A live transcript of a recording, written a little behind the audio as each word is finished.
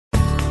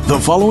The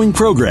following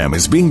program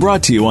is being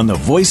brought to you on the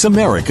Voice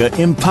America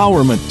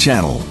Empowerment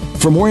Channel.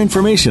 For more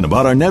information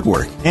about our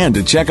network and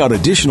to check out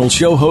additional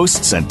show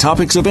hosts and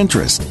topics of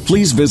interest,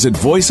 please visit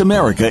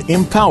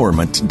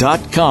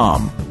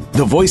voiceamericaempowerment.com.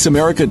 The Voice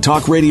America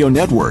Talk Radio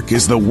Network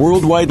is the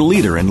worldwide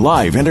leader in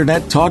live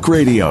Internet talk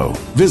radio.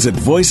 Visit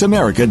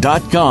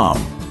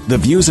voiceamerica.com. The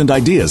views and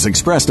ideas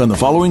expressed on the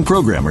following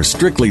program are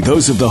strictly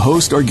those of the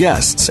host or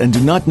guests and do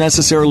not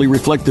necessarily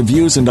reflect the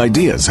views and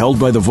ideas held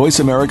by the Voice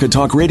America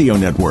Talk Radio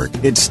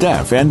Network, its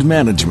staff, and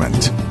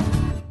management.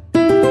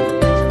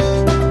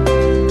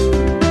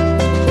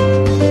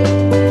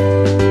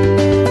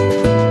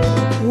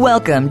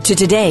 Welcome to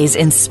today's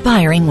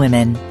Inspiring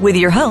Women with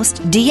your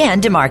host,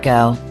 Deanne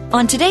DeMarco.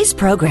 On today's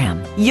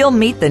program, you'll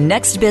meet the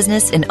next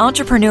business and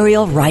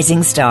entrepreneurial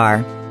rising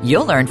star.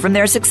 You'll learn from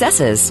their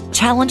successes,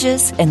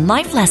 challenges, and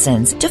life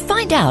lessons to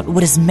find out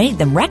what has made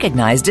them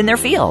recognized in their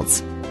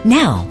fields.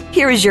 Now,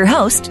 here is your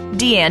host,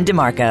 Deanne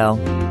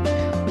DeMarco.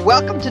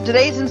 Welcome to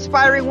today's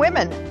Inspiring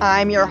Women.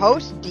 I'm your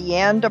host,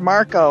 Deanne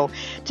DeMarco.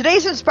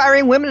 Today's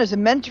Inspiring Women is a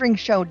mentoring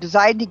show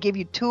designed to give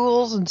you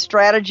tools and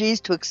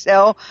strategies to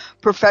excel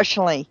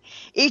professionally.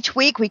 Each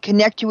week, we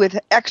connect you with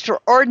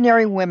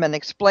extraordinary women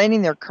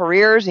explaining their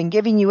careers and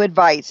giving you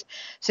advice,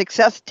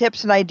 success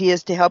tips, and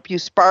ideas to help you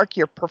spark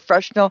your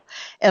professional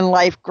and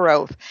life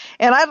growth.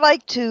 And I'd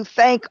like to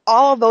thank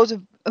all of those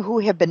who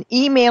have been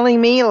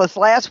emailing me.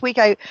 Last week,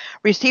 I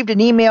received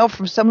an email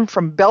from someone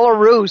from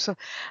Belarus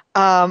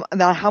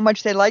about how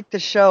much they like the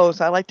show.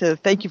 So I'd like to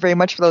thank you very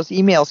much for those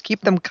emails.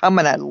 Keep them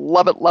coming. I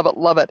love it, love it,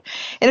 love it.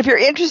 And if you're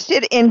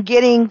interested in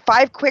getting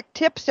 5 quick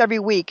tips every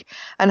week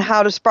on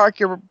how to spark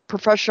your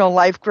professional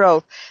life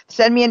growth,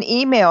 send me an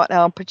email and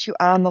I'll put you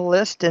on the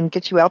list and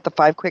get you out the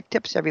 5 quick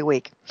tips every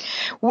week.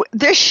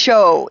 This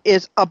show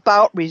is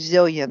about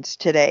resilience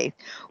today.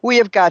 We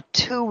have got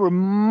 2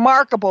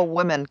 remarkable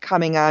women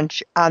coming on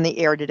the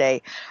air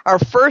today. Our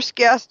first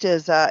guest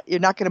is, I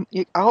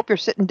hope you're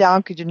sitting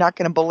down because you're not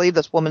going to believe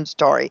this woman's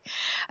story.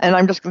 And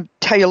I'm just going to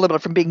tell you a little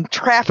bit from being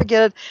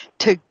trafficked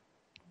to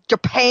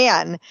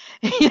Japan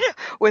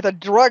with a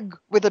drug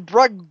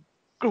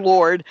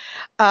lord,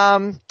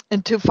 and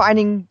to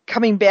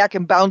coming back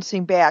and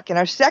bouncing back. And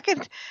our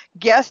second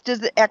guest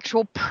is the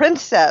actual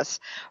princess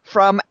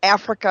from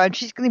Africa, and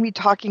she's going to be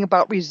talking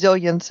about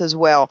resilience as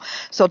well.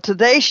 So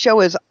today's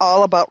show is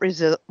all about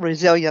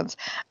resilience.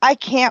 I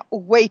can't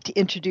wait to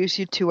introduce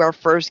you to our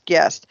first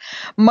guest.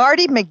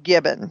 Marti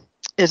MacGibbon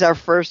is our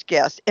first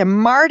guest, and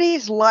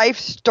Marti's life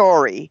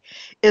story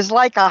is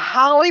like a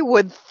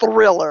Hollywood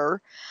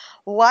thriller,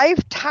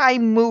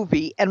 Lifetime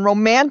movie, and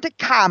romantic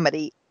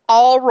comedy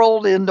all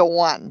rolled into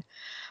one.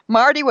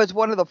 Marti was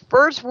one of the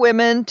first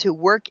women to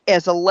work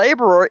as a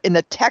laborer in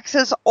the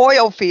Texas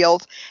oil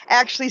fields,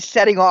 actually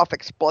setting off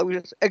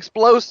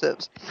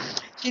explosives.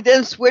 She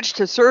then switched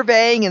to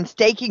surveying and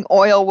staking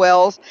oil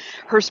wells.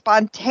 Her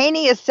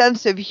spontaneous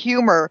sense of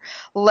humor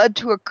led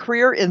to a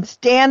career in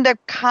stand-up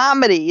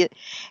comedy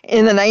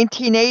in the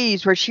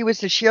 1980s, where she was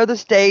to share the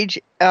stage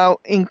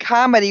in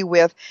comedy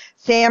with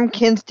Sam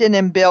Kinison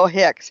and Bill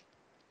Hicks.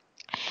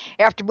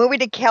 After moving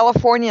to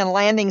California and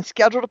landing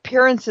scheduled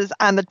appearances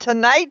on The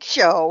Tonight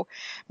Show,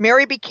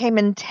 Mary became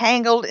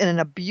entangled in an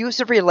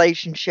abusive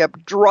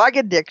relationship, drug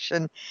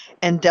addiction,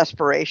 and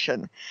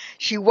desperation.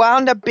 She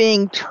wound up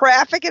being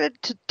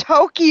trafficked to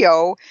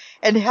Tokyo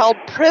and held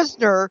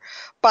prisoner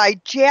by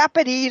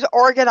Japanese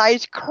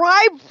organized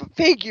crime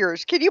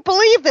figures. Can you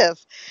believe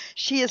this?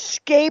 She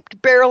escaped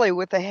barely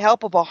with the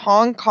help of a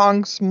Hong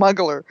Kong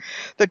smuggler.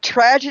 The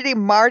tragedy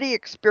Marti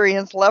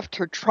experienced left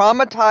her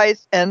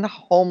traumatized and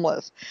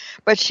homeless.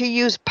 But she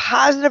used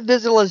positive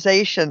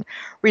visualization,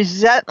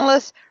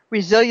 relentless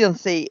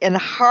resiliency, and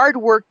hard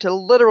work to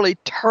literally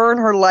turn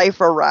her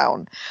life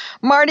around.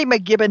 Marti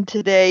MacGibbon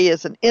today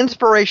is an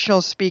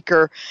inspirational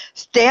speaker,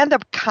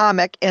 stand-up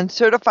comic, and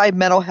certified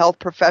mental health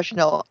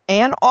professional,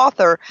 and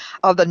author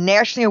of the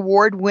nationally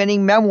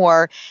award-winning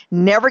memoir,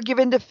 Never Give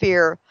In to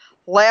Fear,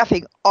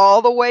 Laughing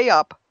All the Way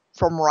Up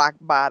from Rock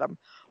Bottom.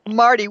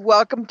 Marti,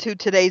 welcome to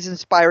today's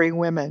Inspiring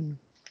Women.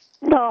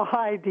 Oh,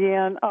 hi,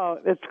 Deanne. Oh,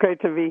 it's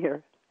great to be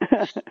here.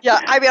 Yeah,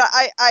 I mean,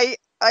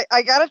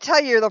 I got to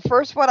tell you, you're the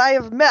first one I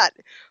have met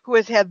who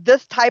has had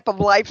this type of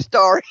life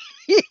story.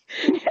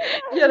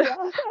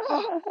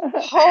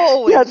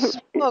 Holy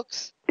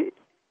smokes.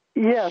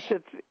 Yes,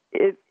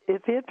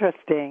 it's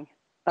interesting.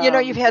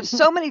 You've had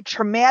so many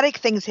traumatic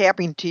things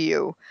happening to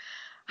you.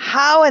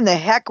 How in the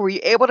heck were you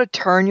able to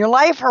turn your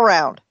life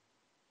around?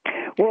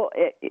 Well,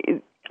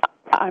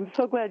 I'm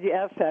so glad you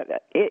asked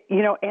that.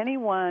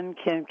 Anyone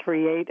can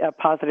create a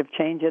positive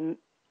change in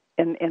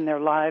their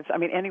lives. I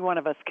mean, any one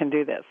of us can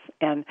do this,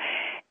 and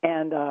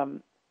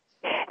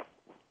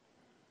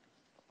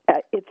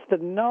it's the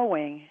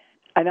knowing.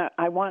 And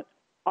I want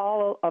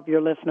all of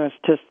your listeners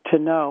just to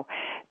know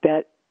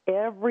that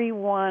every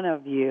one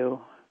of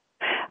you,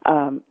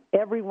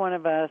 every one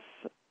of us,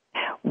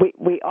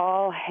 we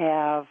all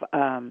have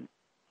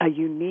a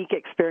unique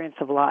experience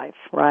of life,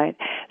 right?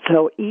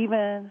 So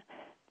even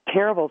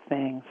terrible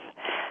things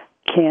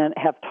can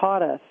have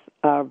taught us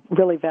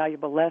really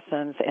valuable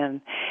lessons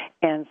and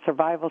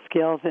survival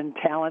skills and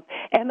talent.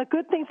 And the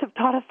good things have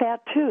taught us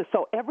that too.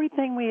 So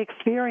everything we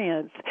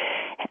experience,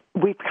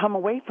 we've come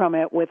away from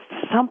it with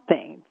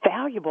something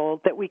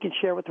valuable that we can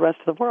share with the rest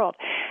of the world.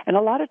 And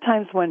a lot of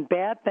times when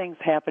bad things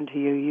happen to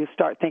you, you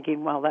start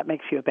thinking, well, that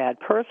makes you a bad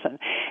person.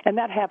 And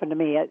that happened to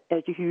me.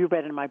 As you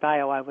read in my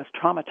bio, I was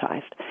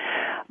traumatized.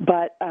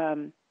 But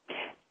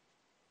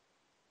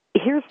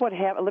here's what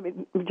happened. Let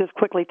me just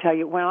quickly tell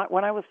you. When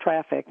I was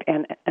trafficked,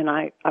 and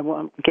I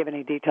won't give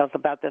any details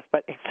about this,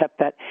 but except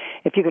that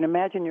if you can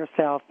imagine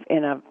yourself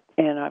in a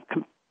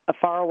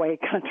faraway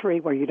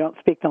country where you don't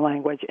speak the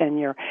language, and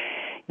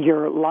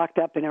you're locked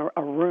up in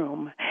a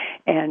room,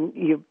 and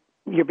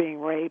you're being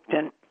raped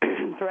and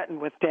threatened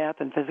with death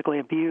and physically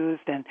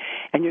abused, and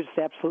you're just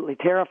absolutely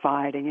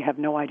terrified, and you have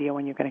no idea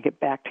when you're going to get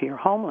back to your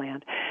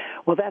homeland.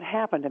 Well, that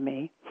happened to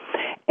me,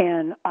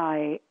 and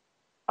I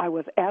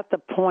was at the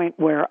point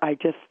where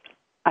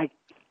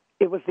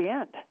it was the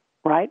end,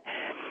 right?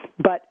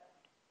 But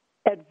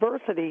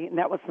adversity, and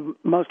that was the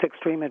most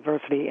extreme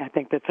adversity I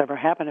think that's ever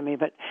happened to me,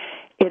 but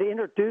it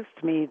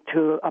introduced me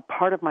to a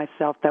part of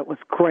myself that was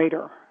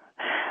greater,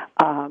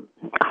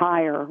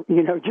 higher,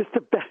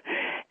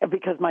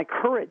 because my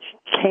courage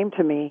came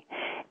to me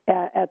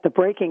at the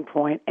breaking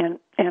point, and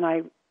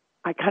I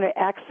kind of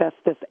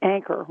accessed this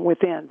anchor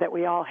within that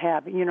we all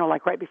have,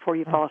 like right before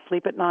you fall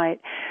asleep at night,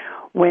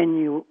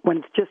 when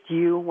it's just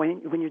you,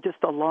 when you're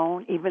just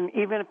alone, even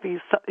if you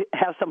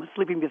have someone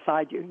sleeping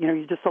beside you,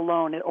 you're just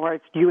alone, or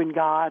it's you and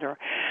God, or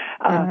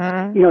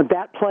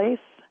that place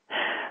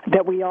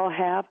that we all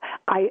have.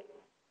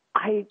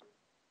 I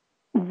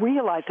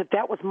realized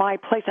that was my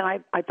place,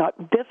 and I thought,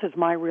 this is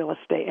my real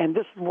estate, and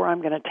this is where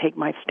I'm going to take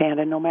my stand,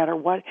 and no matter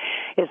what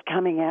is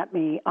coming at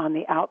me on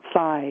the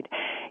outside,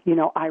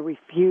 I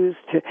refuse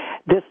to,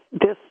 this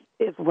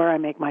is where I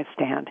make my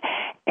stand.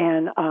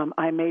 And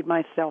I made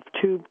myself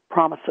two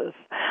promises.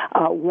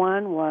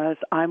 One was,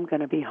 I'm going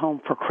to be home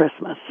for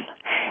Christmas,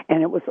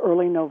 and it was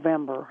early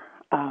November,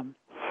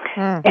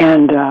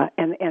 and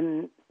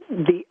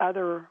the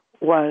other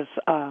was,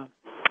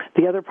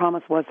 the other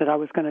promise was that I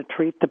was going to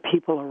treat the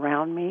people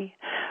around me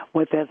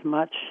with as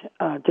much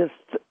just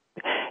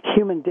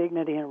human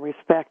dignity and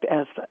respect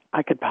as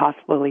I could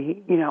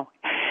possibly, do.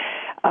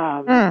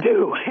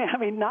 I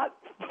mean, not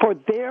for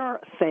their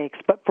sakes,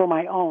 but for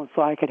my own,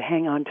 so I could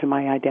hang on to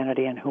my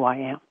identity and who I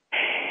am.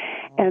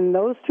 And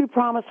those two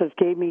promises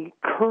gave me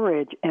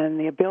courage and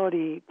the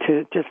ability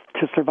to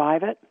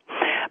survive it.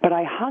 But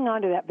I hung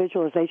on to that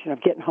visualization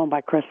of getting home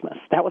by Christmas.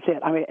 That was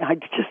it. I mean, I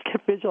just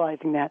kept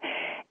visualizing that.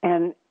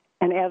 And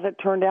as it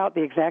turned out,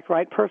 the exact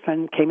right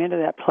person came into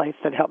that place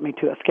that helped me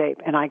to escape.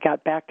 And I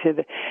got back to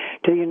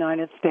the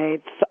United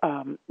States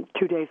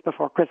 2 days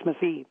before Christmas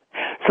Eve.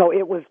 So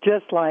it was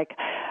just like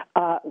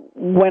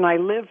when I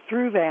lived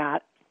through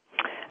that,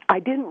 I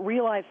didn't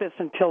realize this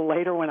until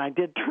later when I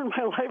did turn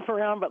my life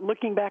around. But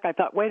looking back, I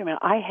thought, wait a minute,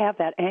 I have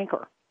that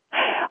anchor.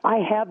 I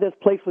have this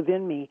place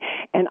within me,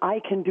 and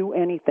I can do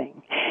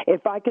anything.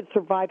 If I could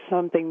survive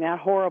something that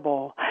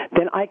horrible,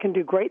 then I can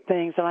do great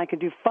things, and I can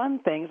do fun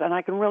things, and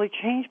I can really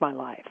change my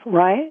life,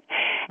 right?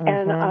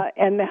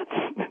 Mm-hmm. And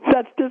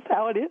that's just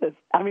how it is.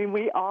 I mean,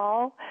 we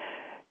all,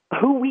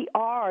 who we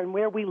are and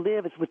where we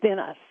live is within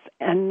us,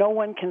 and no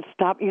one can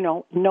stop,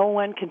 no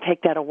one can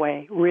take that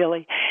away,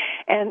 really.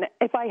 And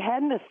if I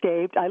hadn't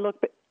escaped,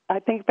 I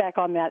think back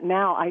on that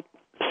now, I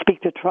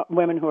speak to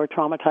women who are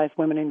traumatized,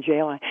 women in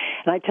jail, and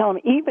I tell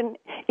them, even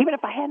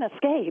if I hadn't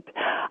escaped,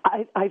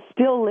 I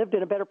still lived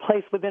in a better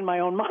place within my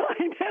own mind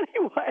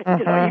anyway.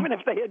 Mm-hmm. Even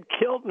if they had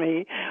killed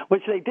me,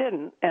 which they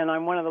didn't, and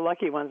I'm one of the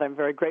lucky ones. I'm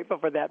very grateful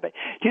for that. But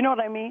do you know what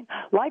I mean?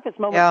 Life is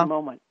moment to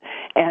moment,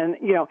 and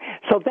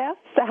so that's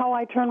how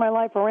I turned my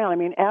life around. I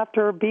mean,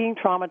 after being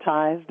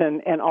traumatized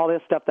and all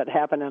this stuff that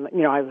happened, and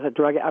I was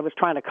I was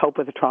trying to cope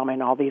with the trauma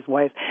in all these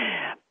ways.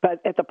 But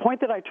at the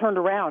point that I turned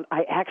around,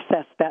 I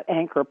accessed that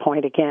anchor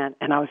point again,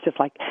 and I was just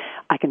like,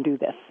 I can do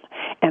this.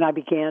 And I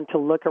began to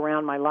look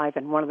around my life,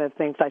 and one of the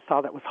things I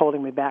saw that was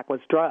holding me back was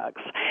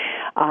drugs.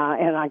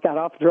 And I got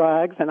off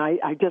drugs, and I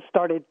just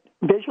started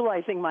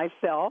visualizing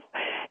myself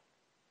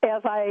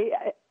as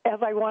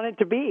I wanted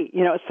to be,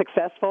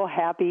 successful,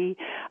 happy,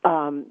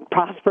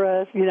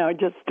 prosperous,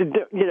 just to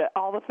do,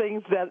 all the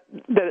things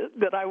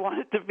that I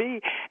wanted to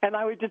be. And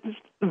I would just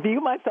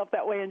view myself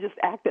that way and just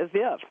act as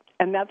if.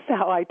 And that's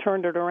how I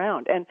turned it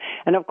around.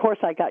 And of course,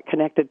 I got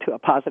connected to a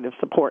positive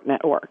support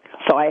network.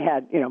 So I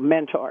had,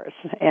 mentors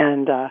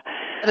and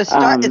it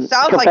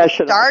sounds like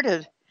it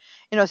started.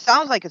 It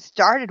sounds like it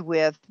started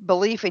with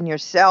belief in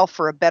yourself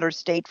for a better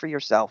state for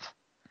yourself.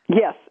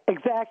 Yes,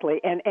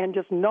 exactly. And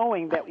just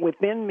knowing that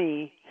within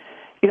me,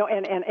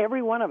 and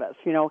every one of us,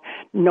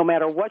 no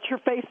matter what you're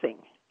facing,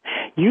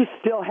 you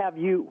still have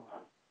you.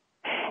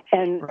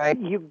 And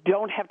you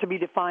don't have to be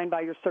defined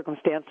by your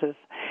circumstances.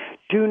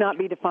 Do not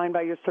be defined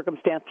by your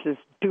circumstances.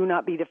 Do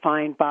not be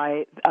defined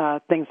by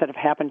things that have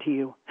happened to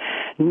you.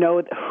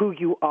 Know who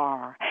you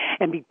are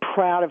and be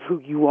proud of who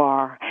you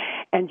are,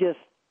 and just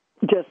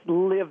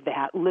live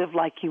that. Live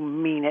like you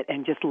mean it,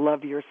 and just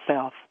love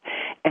yourself.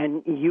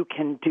 and you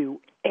can do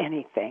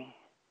anything.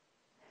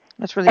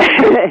 That's really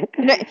cool.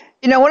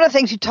 One of the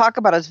things you talk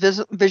about is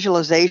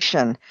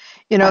visualization.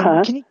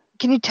 Can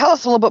you tell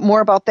us a little bit more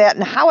about that,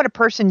 and how would a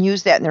person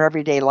use that in their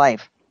everyday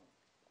life?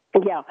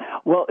 Yeah,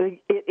 well,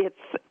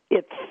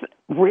 it's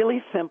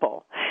really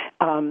simple.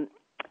 I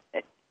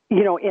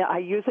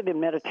use it in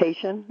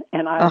meditation,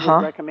 and I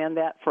would recommend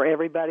that for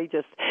everybody,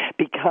 just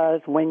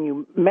because when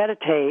you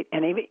meditate,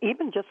 and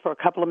even just for a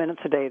couple of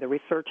minutes a day, the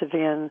research is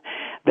in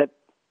that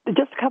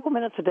just a couple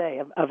minutes a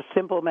day of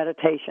simple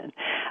meditation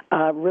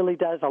really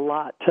does a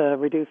lot to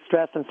reduce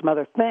stress and some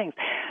other things.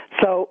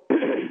 So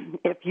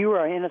if you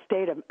are in a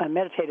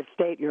meditative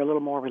state, you're a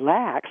little more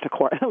relaxed, of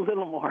course, a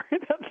little more.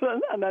 That's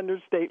an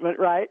understatement,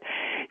 right?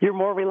 You're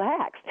more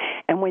relaxed.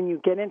 And when you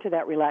get into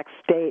that relaxed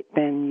state,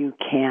 then you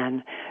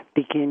can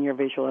begin your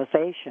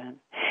visualization.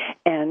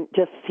 And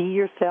just see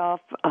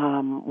yourself,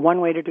 one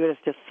way to do it is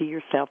just see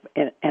yourself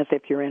as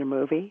if you're in a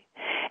movie,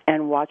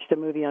 and watch the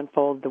movie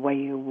unfold the way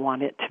you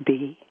want it to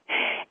be,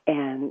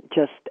 and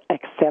just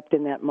accept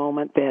in that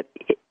moment that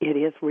it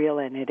is real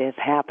and it is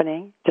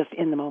happening just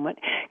in the moment,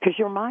 because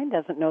your mind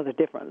doesn't know the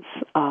difference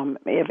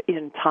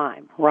in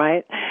time,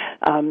 right?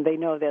 They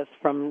know this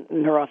from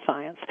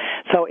neuroscience.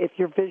 So if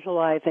you're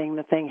visualizing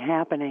the thing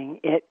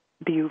happening,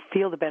 you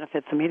feel the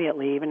benefits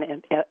immediately.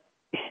 Even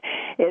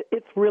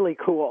it's really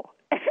cool.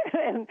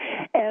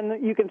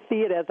 And you can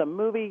see it as a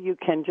movie. You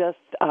can just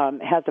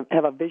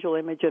have a visual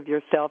image of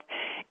yourself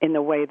in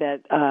the way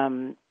that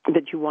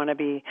you want to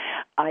be.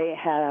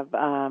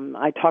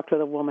 I talked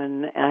with a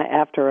woman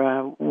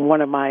after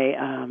one of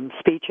my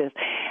speeches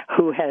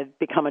who had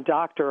become a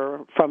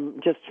doctor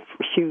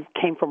she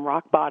came from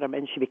rock bottom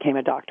and she became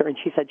a doctor, and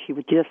she said she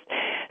would just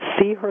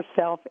see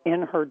herself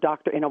in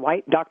a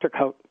white doctor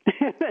coat.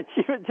 And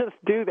she would just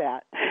do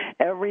that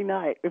every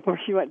night before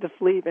she went to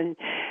sleep, and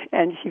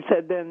she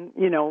said then,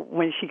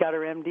 when she got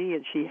her MD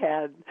and she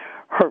had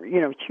her,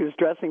 she was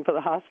dressing for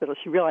the hospital,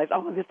 she realized,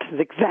 oh, this is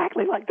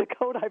exactly like the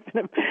coat I've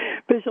been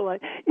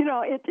visualizing.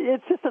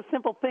 It's just a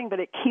simple thing, but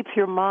it keeps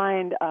your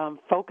mind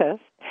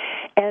focused,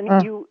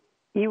 and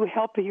you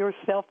help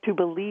yourself to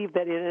believe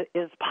that it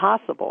is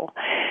possible.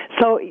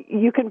 So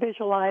you can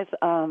visualize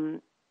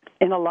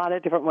in a lot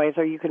of different ways,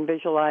 or you can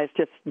visualize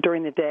just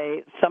during the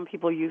day. Some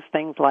people use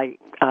things like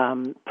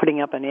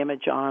putting up an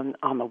image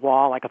on the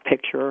wall, like a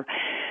picture.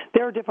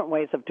 There are different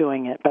ways of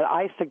doing it, but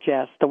I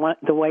suggest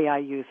the way I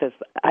use is,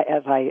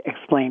 as I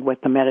explained,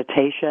 with the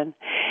meditation.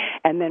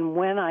 And then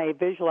when I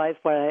visualize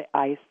what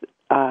I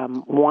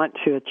want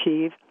to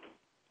achieve,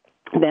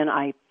 then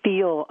I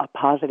feel a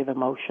positive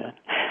emotion.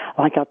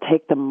 Like I'll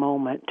take the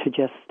moment to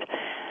just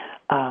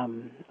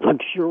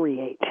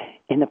luxuriate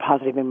in the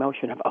positive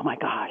emotion of, oh my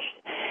gosh,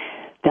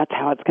 that's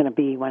how it's going to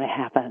be when it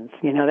happens,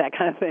 that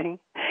kind of thing.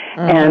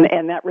 Mm-hmm.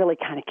 And that really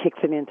kind of kicks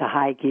it into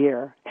high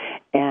gear.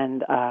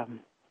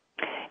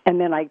 And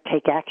then I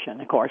take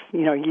action, of course.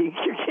 You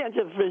can't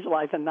just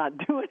visualize and not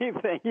do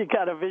anything. You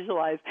got to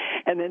visualize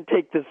and then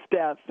take the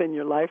steps in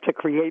your life to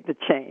create the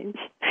change.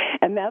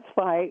 And that's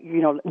why,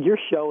 your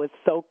show is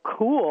so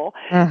cool,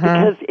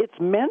 because it's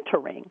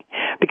mentoring.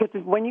 Because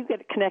when you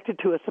get connected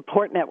to a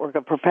support network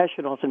of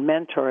professionals and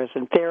mentors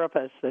and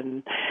therapists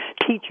and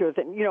teachers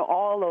and,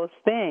 all those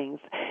things,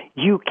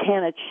 you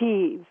can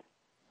achieve.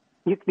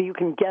 You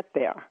can get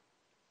there.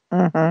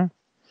 Mm-hmm.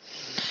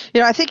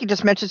 I think you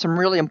just mentioned some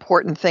really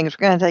important things.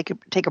 We're going to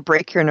take a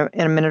break here in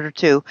a minute or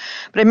two.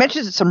 But I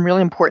mentioned some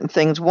really important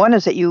things. One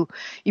is that you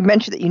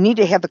mentioned that you need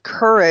to have the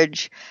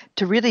courage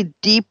to really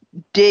deep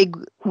dig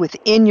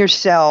within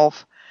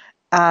yourself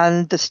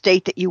on the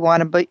state that you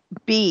want to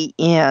be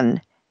in,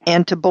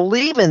 and to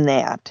believe in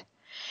that.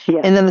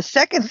 Yes. And then the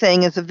second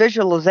thing is the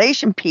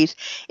visualization piece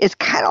is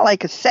kind of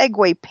like a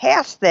segue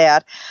past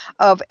that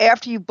of,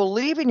 after you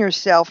believe in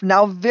yourself,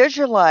 now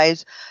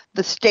visualize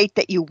the state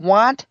that you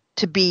want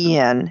to be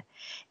in,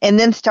 and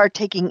then start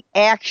taking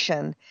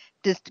action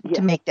to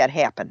make that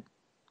happen.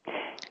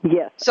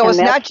 Yes. So it's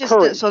not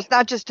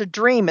just a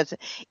dream. It's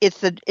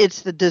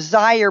the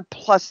desire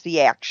plus the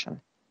action.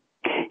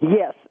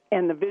 Yes,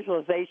 and the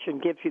visualization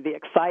gives you the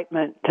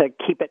excitement to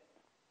keep it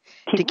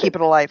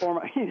alive.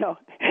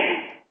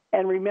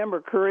 And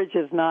remember, courage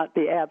is not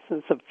the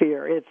absence of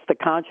fear. It's the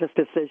conscious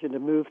decision to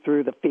move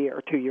through the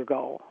fear to your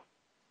goal.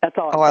 That's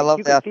all. Oh, I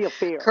love that. Feel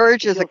fear.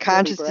 Courage is a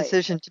conscious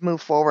decision to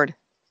move forward.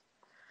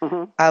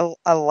 Mm-hmm. I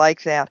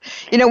like that.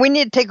 We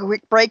need to take a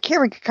quick break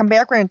here. We can come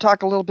back and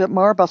talk a little bit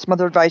more about some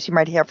other advice you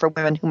might have for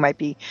women who might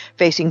be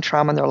facing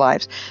trauma in their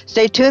lives.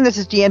 Stay tuned. This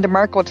is Deanne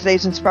DeMarco with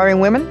Today's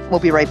Inspiring Women. We'll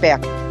be right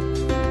back.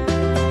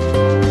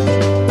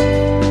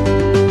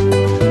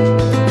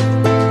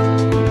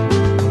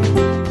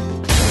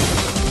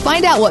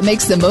 Find out what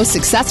makes the most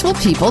successful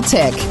people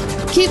tick.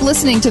 Keep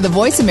listening to the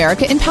Voice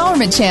America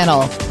Empowerment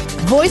Channel.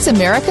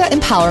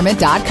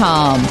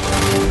 VoiceAmericaEmpowerment.com.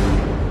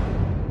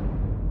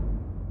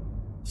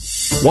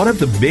 One of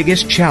the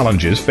biggest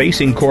challenges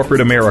facing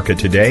corporate America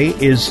today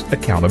is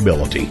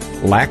accountability.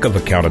 Lack of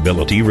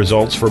accountability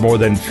results for more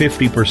than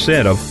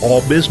 50% of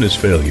all business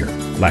failure.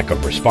 Lack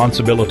of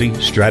responsibility,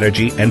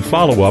 strategy, and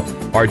follow-up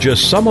are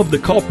just some of the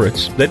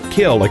culprits that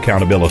kill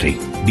accountability.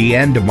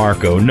 Deanne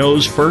DeMarco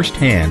knows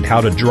firsthand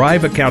how to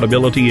drive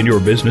accountability in your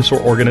business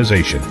or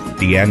organization.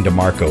 Deanne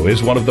DeMarco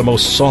is one of the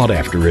most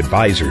sought-after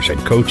advisors and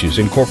coaches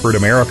in corporate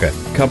America.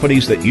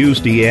 Companies that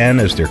use Deanne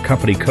as their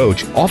company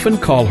coach often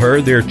call her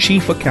their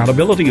Chief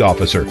Accountability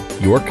Officer.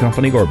 Your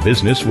company or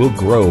business will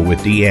grow with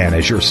Deanne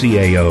as your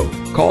CAO.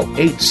 Call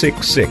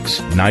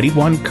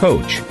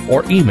 866-91-COACH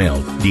or email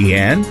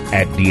Deanne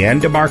at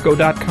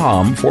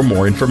DeanneDeMarco.com for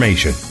more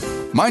information.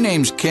 My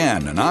name's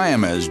Ken, and I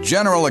am as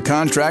general a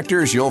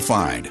contractor as you'll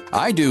find.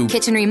 I do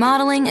kitchen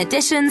remodeling,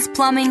 additions,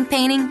 plumbing,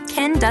 painting.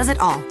 Ken does it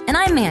all. And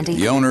I'm Mandy,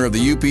 the owner of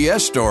the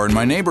UPS store in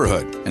my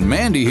neighborhood. And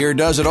Mandy here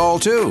does it all,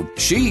 too.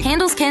 She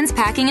handles Ken's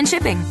packing and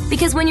shipping.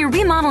 Because when you're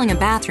remodeling a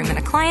bathroom and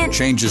a client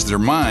changes their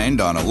mind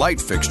on a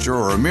light fixture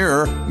or a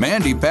mirror,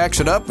 Mandy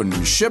packs it up and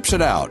ships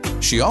it out.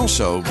 She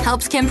also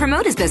helps Ken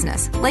promote his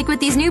business, like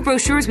with these new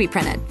brochures we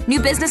printed, new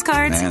business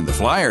cards. And the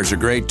flyers are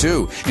great,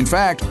 too. In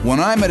fact, when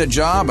I'm at a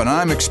job and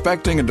I'm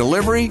expecting a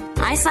delivery,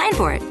 I sign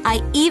for it.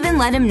 I even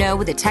let him know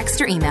with a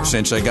text or email.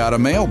 Since I got a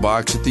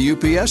mailbox at the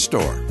UPS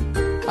store.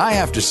 I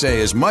have to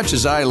say, as much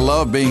as I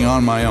love being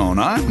on my own,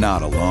 I'm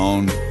not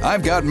alone.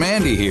 I've got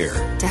Mandy here.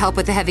 To help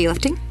with the heavy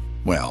lifting?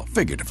 Well,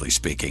 figuratively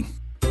speaking.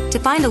 To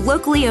find a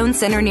locally owned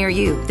center near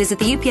you, visit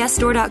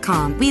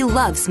theupsstore.com. We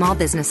love small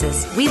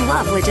businesses. We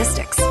love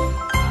logistics.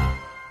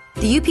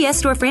 The UPS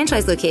Store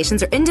franchise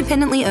locations are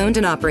independently owned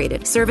and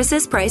operated.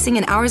 Services, pricing,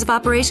 and hours of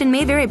operation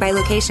may vary by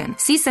location.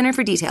 See Center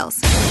for details.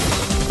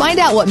 Find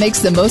out what makes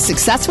the most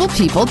successful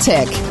people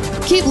tick.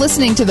 Keep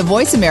listening to the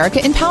Voice America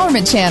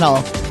Empowerment Channel.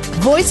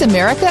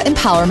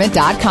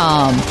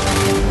 VoiceAmericaEmpowerment.com.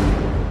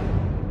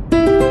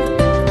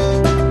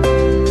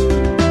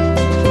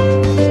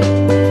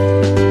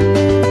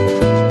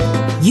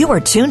 You are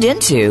tuned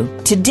into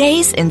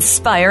Today's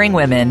Inspiring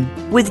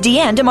Women with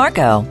Deanne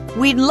DeMarco.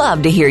 We'd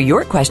love to hear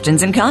your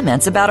questions and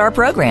comments about our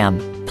program.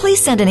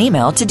 Please send an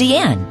email to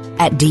Deanne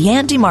at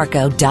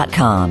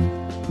DeanneDeMarco.com.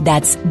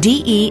 That's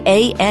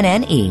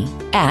DEANNE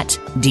at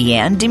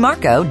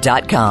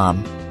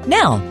DeanneDeMarco.com.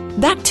 Now,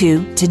 back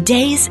to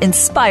Today's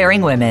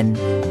Inspiring Women.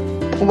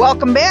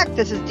 Welcome back.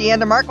 This is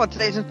Deanne DeMarco,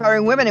 Today's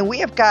Inspiring Women, and we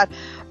have got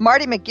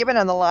Marti MacGibbon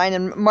on the line.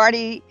 And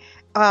Marti,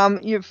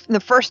 in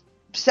the first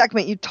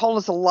segment, you told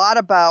us a lot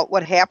about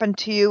what happened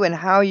to you and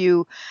how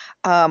you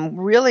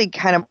really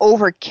kind of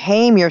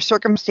overcame your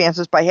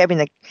circumstances by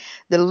having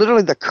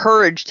the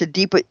courage to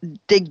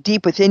dig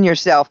deep within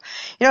yourself.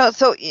 You know,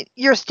 so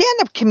you're a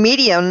stand-up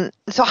comedian.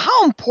 So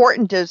how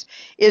important is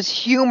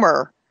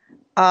humor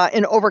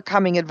in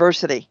overcoming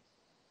adversity?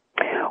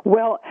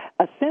 Well,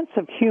 a sense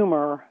of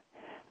humor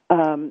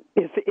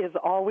is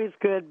always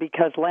good,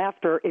 because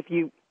laughter, if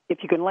you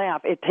can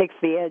laugh, it takes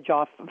the edge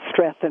off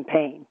stress and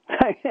pain,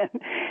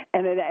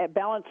 and it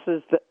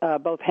balances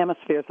both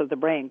hemispheres of the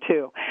brain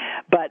too.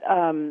 But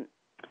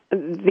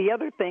the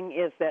other thing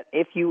is that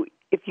if you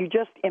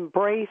just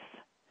embrace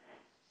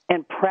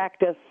and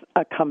practice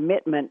a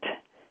commitment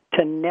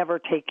to never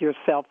take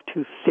yourself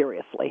too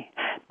seriously,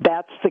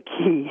 that's the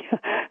key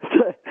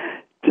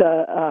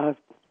to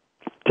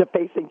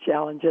facing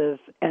challenges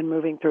and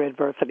moving through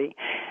adversity.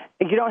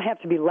 You don't have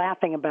to be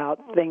laughing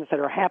about things that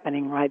are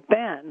happening right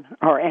then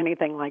or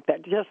anything like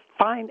that. Just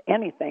find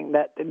anything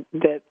that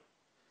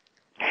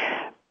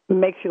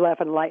makes you laugh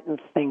and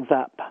lightens things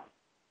up.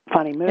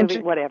 Funny movie,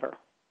 whatever.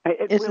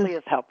 It really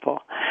is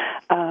helpful.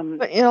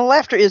 But,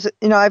 laughter is,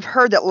 I've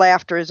heard that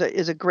laughter is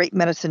a great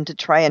medicine to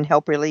try and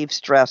help relieve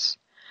stress.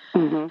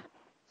 Mm-hmm.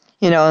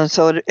 And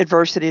so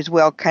adversity as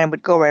well kind of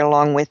would go right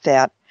along with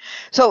that.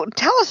 So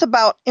tell us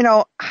about,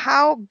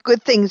 how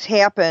good things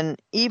happen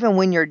even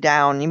when you're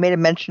down. You made a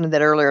mention of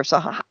that earlier. So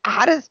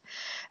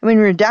when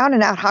you're down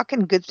and out, how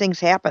can good things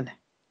happen?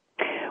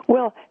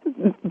 Well,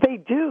 they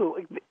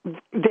do.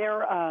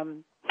 They're a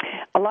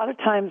lot of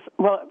times,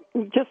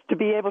 just to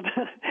be able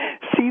to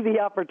see the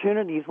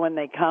opportunities when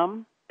they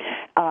come,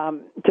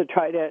 to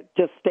try to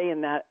just stay in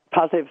that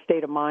positive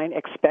state of mind,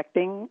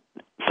 expecting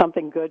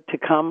something good to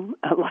come,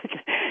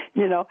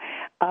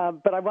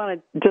 but I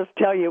want to just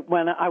tell you,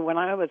 when I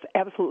was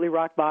absolutely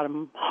rock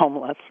bottom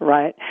homeless,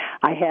 right,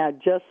 I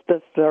had just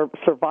the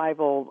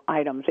survival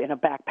items in a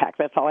backpack.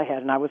 That's all I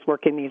had, and I was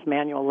working these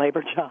manual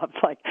labor jobs,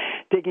 like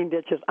digging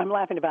ditches. I'm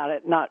laughing about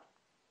it, I'm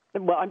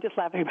just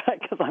laughing about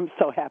it because I'm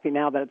so happy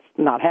now that it's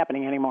not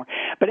happening anymore.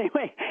 But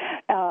anyway,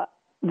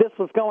 this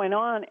was going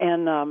on,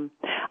 and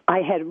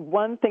I had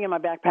one thing in my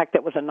backpack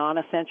that was a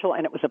non-essential,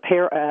 and it was a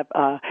pair of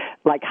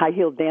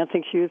high-heeled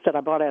dancing shoes that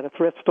I bought at a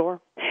thrift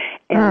store.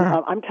 And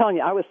I'm telling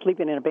you, I was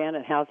sleeping in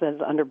abandoned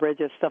houses, under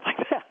bridges, stuff like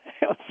that.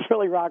 It was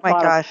really rock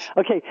bottom. Gosh.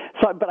 Okay,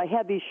 but I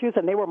had these shoes,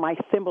 and they were my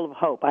symbol of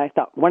hope. I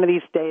thought, one of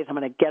these days I'm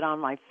going to get on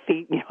my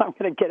feet. I'm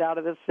going to get out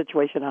of this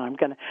situation,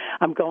 and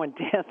I'm going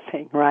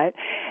dancing, right?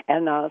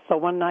 And so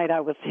one night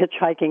I was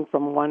hitchhiking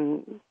from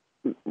one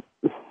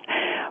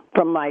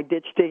from my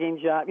ditch digging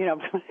job. You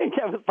know,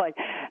 it was like,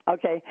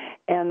 okay,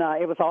 and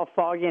it was all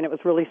foggy and it was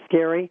really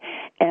scary.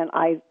 And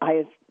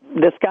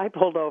this guy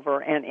pulled over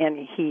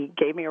and he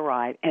gave me a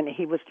ride, and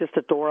he was just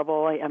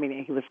adorable. I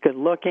mean, he was good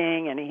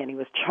looking and he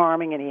was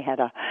charming, and he had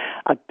a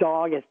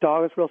dog. His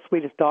dog was real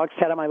sweet. His dog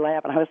sat on my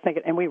lap, and I was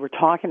thinking, and we were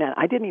talking, and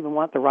I didn't even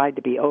want the ride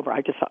to be over.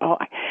 I just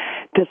thought,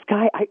 this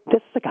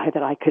is a guy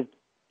that I could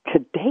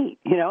date,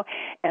 you know.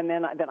 And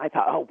then I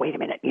thought, oh, wait a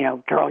minute, you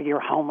know, girl, you're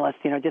homeless,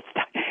 you know, just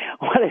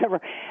whatever.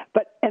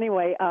 But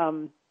anyway,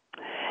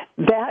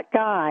 that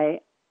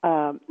guy,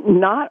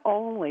 not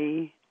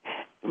only,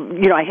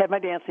 you know, I had my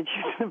dancing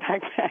shoes in the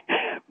backpack,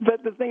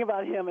 but the thing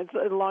about him, it's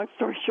a long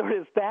story short,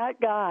 is that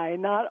guy,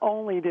 not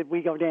only did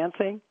we go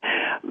dancing,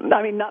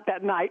 I mean, not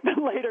that night,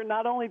 but later,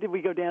 not only did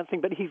we go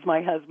dancing, but he's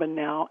my husband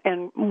now,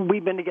 and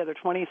we've been together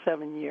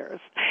 27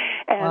 years.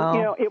 And, wow.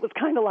 You know, it was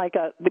kind of like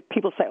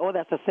people say, oh,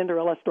 that's a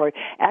Cinderella story.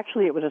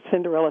 Actually, it was a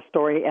Cinderella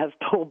story as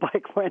told by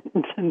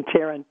Quentin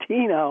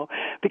Tarantino,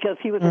 because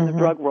he was in the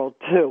drug world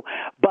too.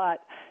 But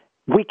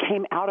we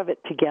came out of it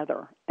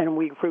together, and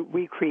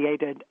we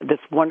created this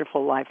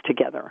wonderful life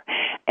together.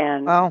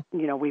 And wow.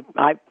 You know,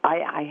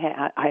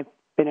 I've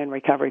been in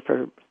recovery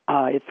for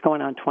it's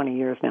going on 20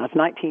 years now. It's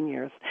 19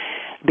 years.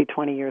 It'll be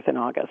 20 years in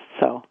August.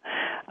 So,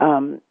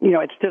 you know,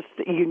 it's just,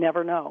 you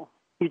never know.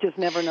 You just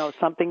never know.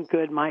 Something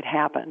good might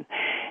happen,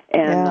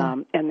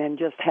 and then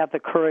just have the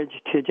courage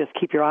to just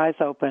keep your eyes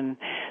open,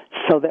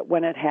 so that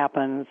when it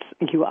happens,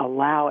 you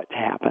allow it to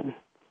happen.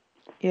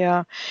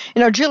 Yeah.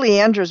 You know, Julie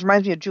Andrews,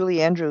 reminds me of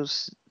Julie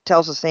Andrews,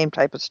 tells the same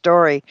type of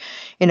story,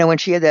 you know, when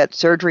she had that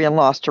surgery and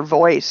lost her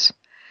voice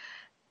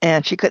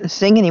and she couldn't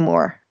sing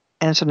anymore.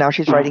 And so now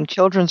she's writing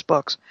children's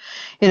books,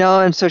 you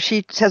know, and so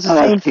she says the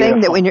same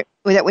thing,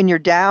 that when you're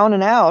down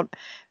and out,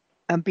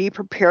 be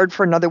prepared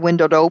for another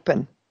window to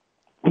open.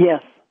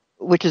 Yes.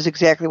 Which is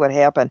exactly what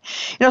happened.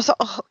 You know, so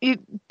you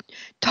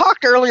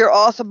talked earlier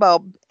also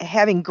about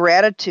having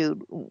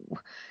gratitude.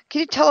 Can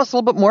you tell us a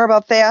little bit more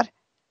about that?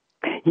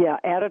 Yeah,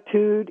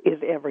 attitude is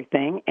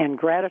everything, and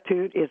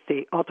gratitude is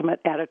the ultimate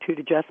attitude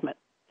adjustment.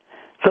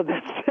 So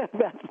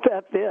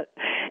that's it,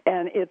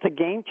 and it's a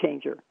game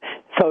changer.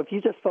 So if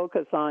you just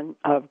focus on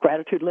a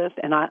gratitude list,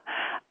 and I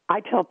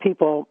tell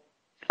people,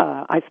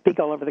 I speak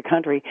all over the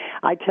country,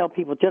 I tell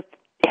people just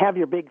have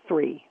your big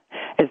three.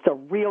 It's a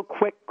real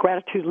quick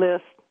gratitude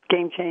list,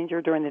 game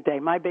changer during the day.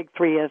 My big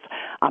three is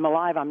I'm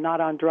alive, I'm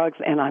not on drugs,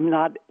 and I'm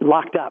not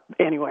locked up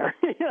anywhere.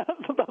 You know,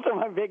 so those are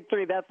my big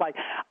three. That's like,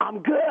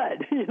 I'm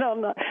good. You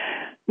know,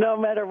 no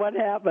matter what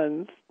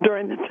happens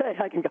during the day,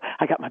 I can go,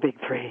 I got my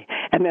big three.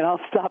 And then I'll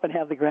stop and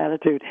have the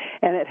gratitude,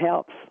 and it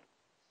helps.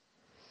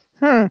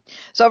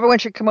 So everyone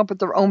should come up with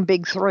their own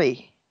big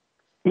three.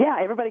 Yeah,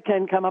 everybody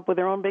can come up with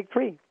their own big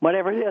three.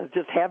 Whatever it is,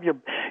 just have your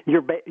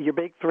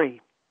big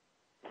three.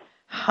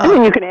 I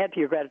mean, you can add to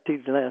your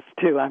gratitude list,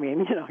 too. I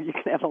mean, you know, you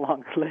can have a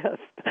longer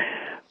list.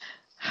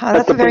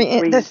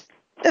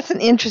 That's an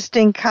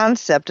interesting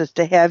concept, is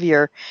to have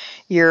your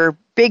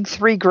big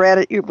three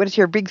gratitude. What is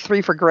your big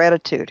three for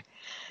gratitude?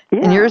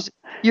 Yeah. And yours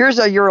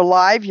are you're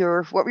alive.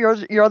 What were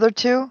your other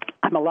two?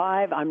 I'm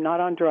alive. I'm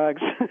not on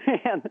drugs,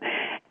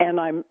 and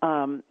I'm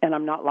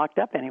not locked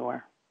up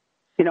anywhere.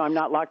 You know, I'm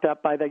not locked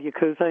up by the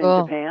Yakuza in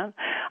Japan.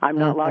 I'm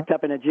not locked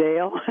up in a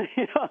jail.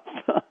 You know,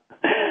 so,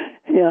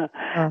 yeah.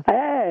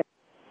 Hey.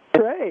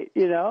 Great,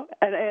 you know,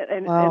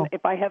 and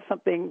if I have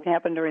something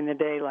happen during the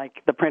day,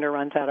 like the printer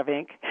runs out of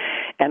ink,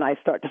 and I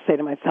start to say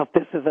to myself,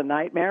 this is a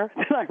nightmare,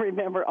 then I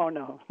remember, oh,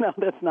 no,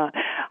 that's not.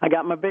 I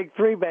got my big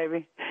three,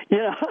 baby, you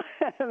know,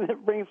 and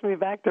it brings me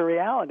back to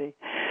reality.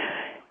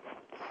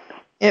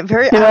 You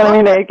know what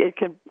I mean?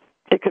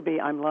 It could be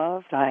I'm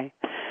loved, I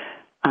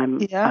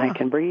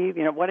can breathe,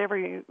 you know, whatever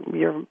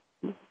your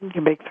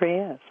big three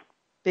is.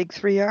 Big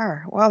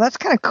 3R. Wow, that's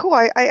kind of cool.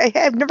 I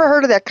have never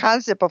heard of that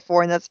concept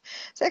before, and it's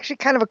actually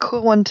kind of a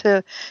cool one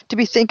to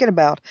be thinking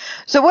about.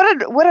 So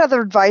what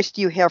other advice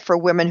do you have for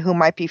women who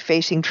might be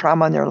facing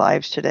trauma in their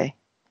lives today?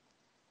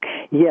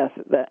 Yes,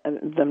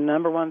 the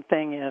number one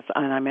thing is,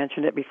 and I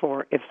mentioned it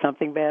before, if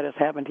something bad has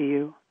happened to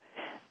you,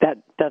 that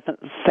doesn't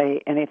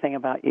say anything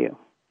about you.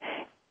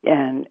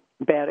 And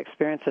bad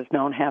experiences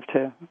don't have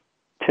to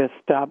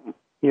stop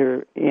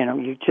you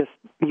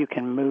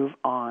can move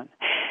on.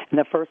 And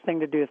the first thing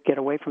to do is get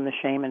away from the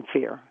shame and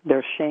fear.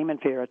 There's shame and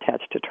fear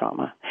attached to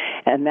trauma,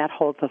 and that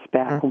holds us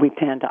back. We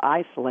tend to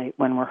isolate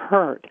when we're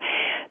hurt.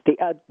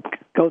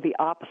 Go the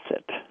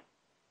opposite.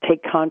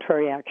 Take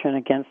contrary action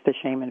against the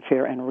shame and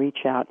fear and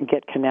reach out and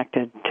get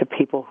connected to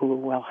people who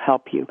will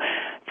help you.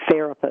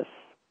 Therapists.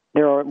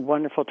 There are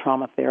wonderful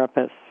trauma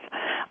therapists.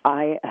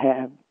 I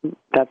had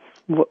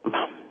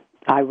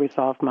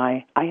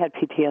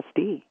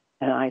PTSD,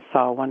 and I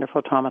saw a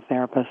wonderful trauma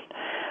therapist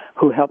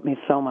who helped me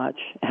so much,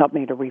 helped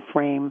me to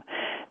reframe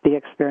the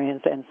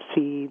experience and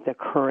see the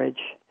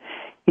courage.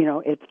 You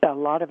know, a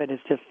lot of it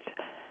is just,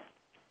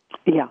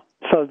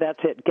 so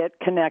that's it. Get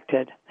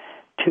connected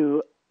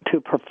to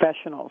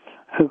professionals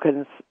who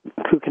can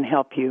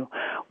help you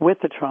with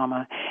the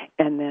trauma,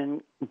 and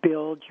then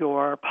build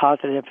your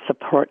positive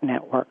support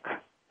network.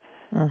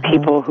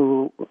 People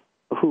who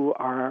who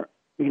are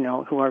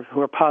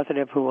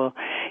positive, who will,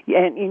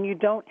 and you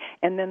don't.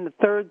 And then the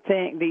third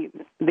thing,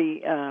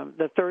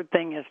 the third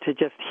thing is to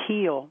just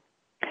heal.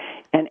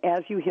 And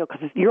as you heal,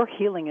 because your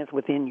healing is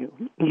within you,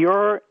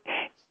 your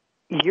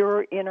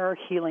inner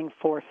healing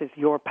force is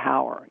your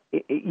power.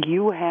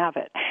 You have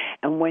it.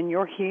 And when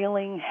your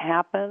healing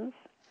happens,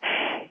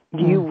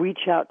 you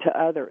reach out to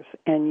others,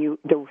 and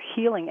the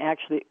healing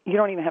actually, you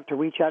don't even have to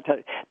reach out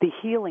to, the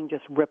healing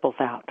just ripples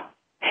out.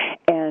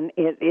 And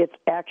it's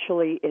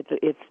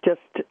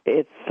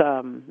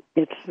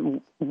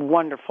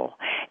wonderful.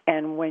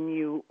 And when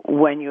you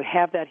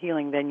have that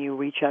healing, then you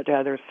reach out to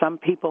others. Some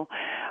people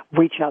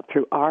reach out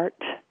through art.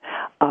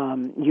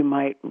 You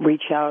might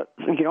reach out.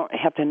 You don't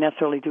have to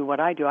necessarily do what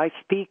I do. I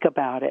speak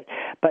about it,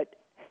 but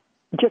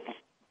just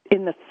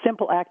in the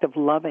simple act of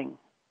loving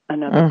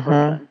another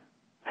person,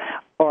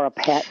 or a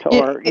pet,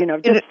 or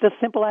just the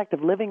simple act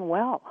of living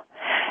well.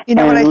 You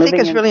know what I think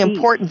is really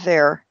important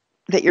there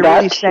that you're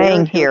really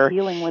saying here.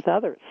 Healing with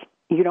others.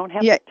 You don't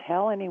have to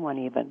tell anyone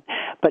even,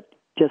 but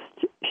just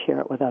share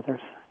it with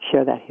others.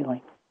 Share that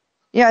healing.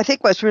 Yeah, I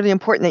think what's really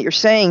important that you're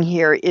saying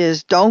here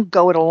is don't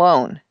go it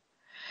alone.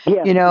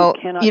 Yes, you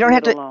don't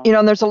have to. Alone.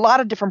 And there's a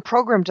lot of different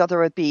programs out there.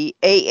 Would be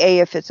AA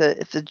if it's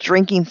a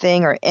drinking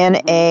thing, or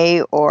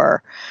NA,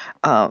 or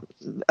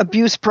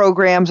abuse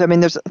programs. I mean,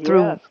 there's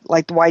through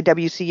like the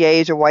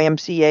YWCAs or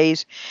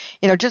YMCAs.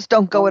 Just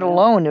don't go it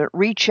alone.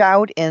 Reach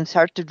out and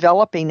start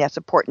developing that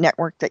support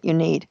network that you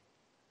need.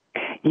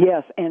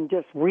 Yes, and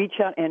just reach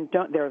out, and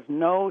there's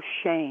no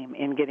shame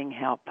in getting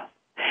help.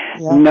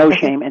 Yeah. No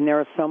shame, and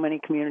there are so many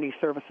community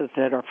services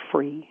that are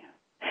free.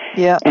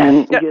 Yeah,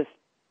 and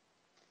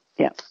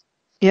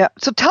Yeah.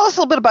 So tell us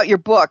a little bit about your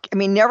book.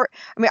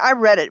 I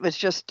read it. It was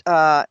just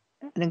an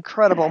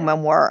incredible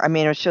memoir. I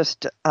mean, it was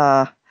just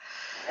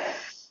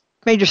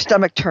made your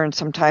stomach turn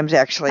sometimes,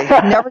 actually.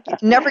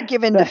 Never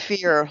give in to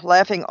fear,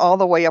 laughing all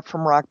the way up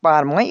from rock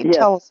bottom. Why don't you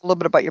tell us a little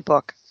bit about your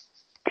book?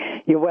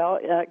 Yeah, well,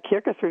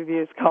 Kierkegaard's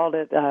reviews called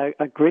it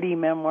a gritty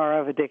memoir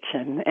of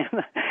addiction,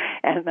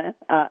 and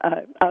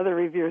other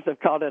reviewers have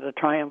called it a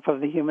triumph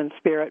of the human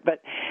spirit.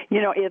 But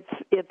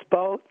it's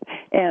both,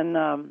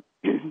 and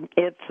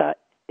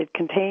it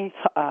contains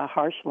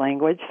harsh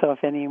language. So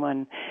if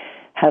anyone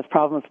has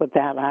problems with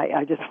that,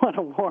 I just want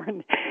to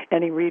warn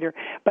any reader.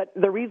 But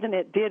the reason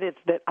it did is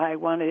that I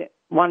wanted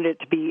it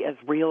to be as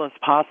real as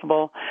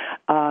possible.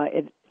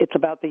 It's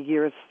about the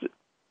years.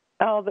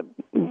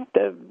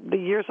 The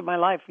years of my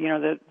life,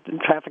 the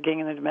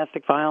trafficking and the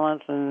domestic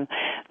violence and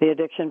the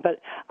addiction.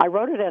 But I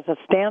wrote it as a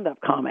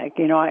stand-up comic,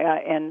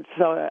 and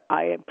so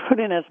I put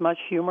in as much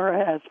humor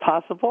as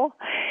possible.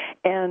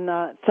 And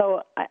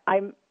so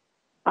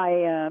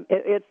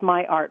it's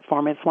my art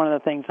form. It's one of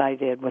the things I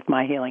did with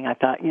my healing. I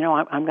thought,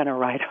 I'm going to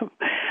write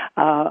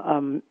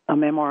a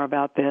memoir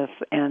about this.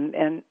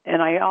 And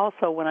I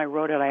also, when I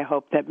wrote it, I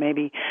hoped that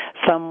maybe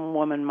some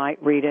woman might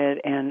read it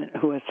and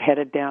who is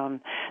headed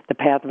down the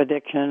path of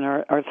addiction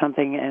or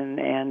something,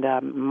 and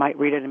might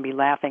read it and be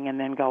laughing and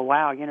then go,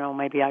 wow,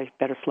 maybe I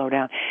better slow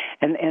down.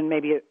 And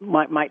maybe it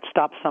might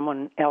stop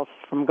someone else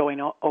from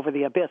going over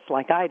the abyss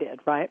like I did,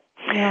 right?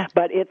 Yeah.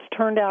 But it's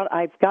turned out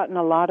I've gotten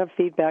a lot of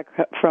feedback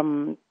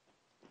from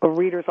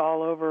readers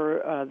all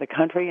over the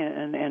country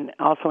and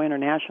also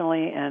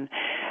internationally, and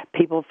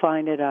people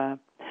find it a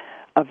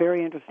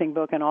very interesting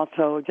book, and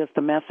also just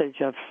a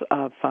message of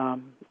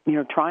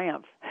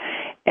triumph.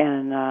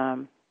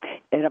 And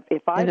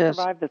if I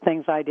survived the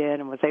things I did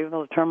and was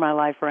able to turn my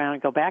life around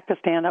and go back to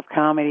stand-up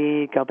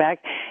comedy, go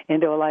back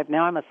into a life,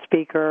 now I'm a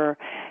speaker,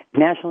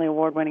 nationally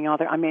award-winning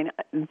author. I mean,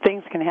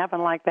 things can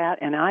happen like that,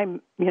 and my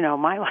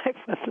life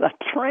was a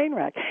train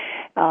wreck.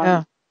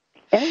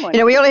 Anyway,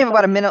 we only have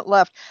about a minute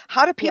left.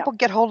 How do people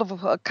get hold of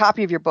a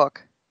copy of your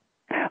book?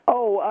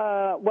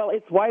 Well,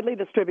 it's widely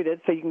distributed,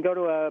 so you can go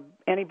to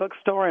any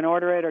bookstore and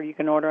order it, or you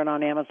can order it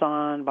on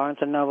Amazon, Barnes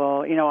 &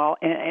 Noble,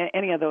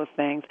 any of those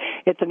things.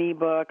 It's an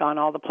ebook on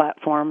all the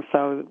platforms,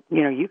 so,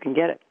 you can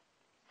get it.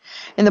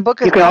 And the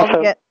book is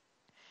again,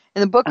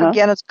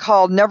 it's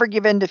called Never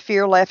Give In to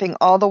Fear, Laughing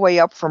All the Way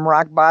Up from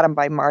Rock Bottom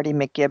by Marti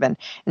MacGibbon.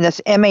 And that's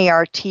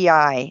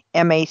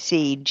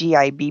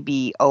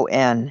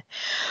MartiMacGibbon.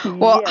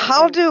 Well,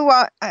 how do,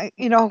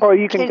 Or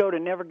you can go to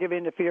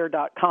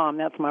nevergiveintofear.com.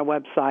 That's my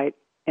website,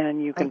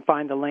 and you can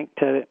find the link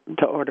to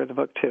order the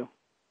book, too.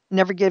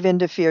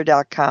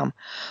 Nevergiveintofear.com.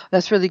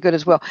 That's really good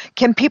as well.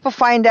 Can people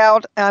find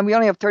out, we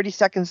only have 30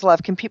 seconds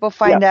left, can people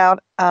find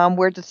out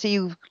where to see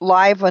you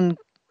live on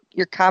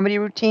your comedy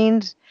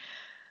routines?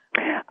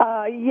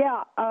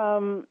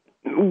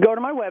 Go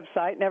to my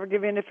website,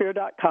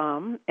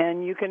 nevergiveintofear.com,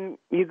 and you can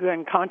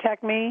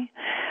contact me.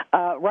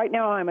 Right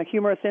now, I'm a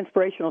humorous,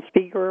 inspirational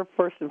speaker,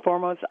 first and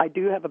foremost. I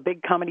do have a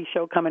big comedy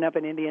show coming up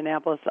in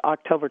Indianapolis,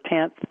 October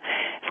 10th.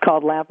 It's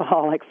called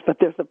Laughaholics, but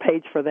there's a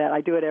page for that.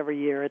 I do it every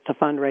year. It's a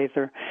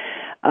fundraiser.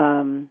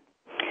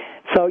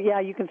 So, yeah,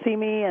 you can see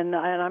me, and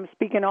I'm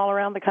speaking all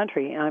around the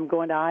country. I'm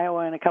going to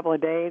Iowa in a couple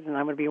of days, and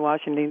I'm going to be in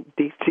Washington,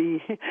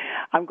 D.C.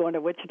 I'm going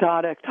to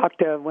Wichita to talk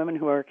to women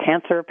who are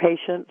cancer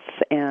patients,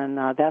 and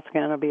that's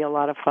going to be a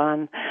lot of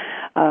fun.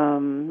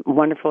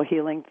 Wonderful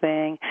healing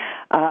thing.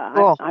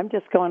 Cool. I'm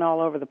just going all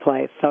over the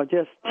place. So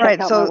just check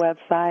out my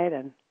website.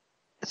 And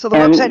so the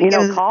website,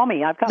 again, call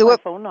me. I've got my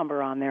phone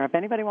number on there. If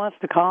anybody wants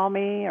to call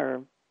me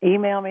or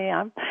email me,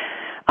 I'm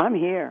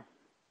here.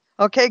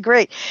 Okay,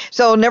 great.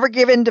 So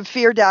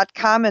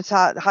nevergiveinToFear.com is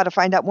how to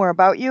find out more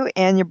about you.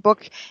 And your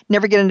book,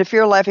 Never Get Into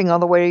Fear, Laughing All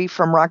the Way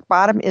from Rock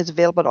Bottom, is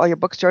available at all your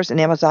bookstores and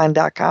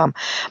Amazon.com.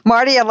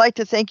 Marty, I'd like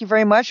to thank you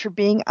very much for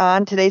being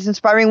on today's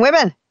Inspiring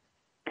Women.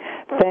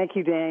 Thank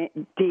you,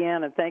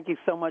 Deanne, and thank you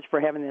so much for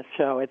having this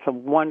show. It's a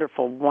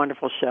wonderful,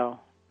 wonderful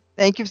show.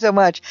 Thank you so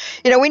much.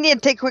 We need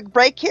to take a quick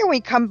break here. When we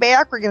come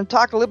back, we're going to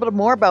talk a little bit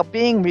more about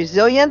being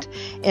resilient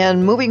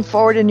and moving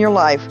forward in your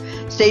life.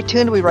 Stay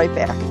tuned. We'll be right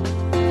back.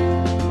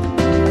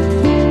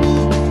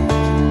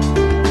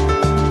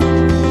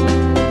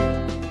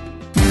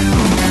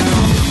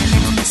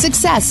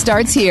 Success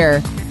starts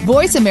here.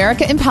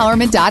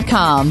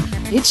 VoiceAmericaEmpowerment.com.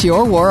 It's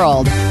your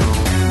world.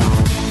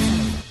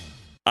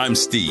 I'm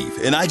Steve,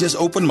 and I just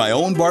opened my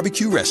own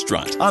barbecue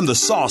restaurant. I'm the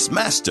sauce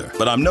master,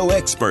 but I'm no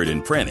expert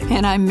in printing.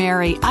 And I'm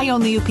Mary. I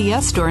own the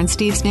UPS store in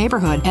Steve's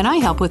neighborhood, and I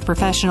help with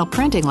professional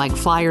printing like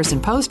flyers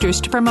and posters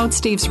to promote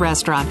Steve's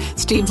restaurant.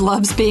 Steve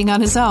loves being on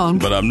his own.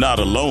 But I'm not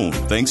alone,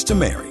 thanks to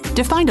Mary.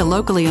 To find a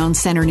locally owned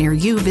center near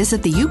you,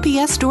 visit the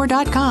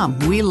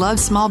UPSstore.com. We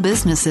love small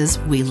businesses.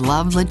 We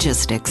love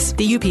logistics.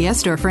 The UPS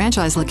Store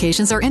franchise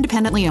locations are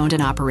independently owned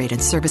and operated.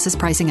 Services,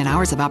 pricing, and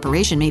hours of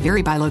operation may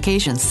vary by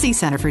location. See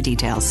Center for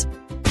details.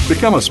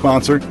 Become a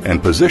sponsor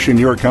and position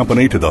your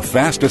company to the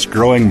fastest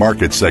growing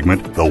market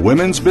segment, the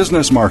women's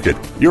business market.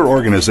 Your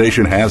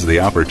organization has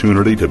the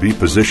opportunity to be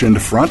positioned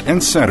front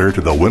and center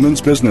to the women's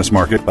business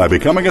market by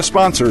becoming a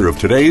sponsor of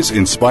today's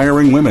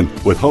Inspiring Women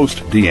with host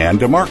Deanne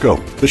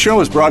DeMarco. The show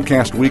is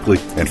broadcast weekly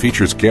and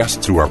features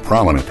guests who are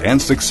prominent and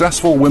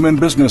successful women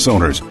business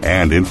owners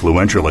and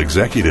influential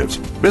executives.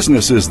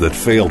 Businesses that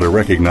fail to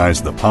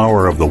recognize the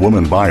power of the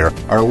woman buyer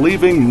are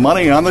leaving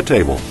money on the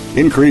table.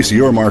 Increase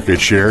your market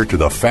share to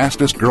the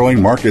fastest growing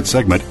market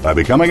segment by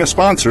becoming a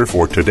sponsor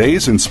for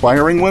today's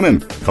Inspiring Women.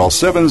 Call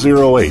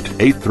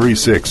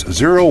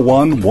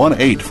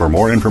 708-836-0118 for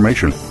more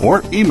information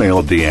or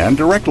email Deanne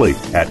directly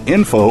at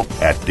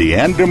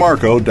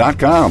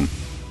info@DeanneDeMarco.com.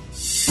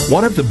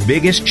 One of the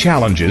biggest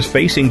challenges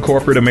facing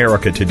corporate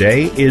America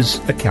today is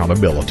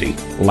accountability.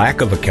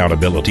 Lack of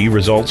accountability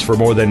results for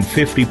more than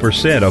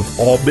 50% of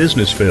all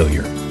business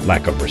failure.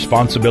 Lack of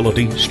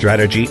responsibility,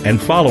 strategy,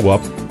 and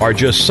follow-up are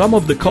just some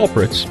of the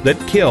culprits that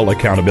kill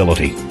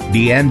accountability.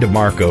 Deanne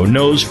DeMarco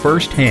knows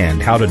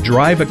firsthand how to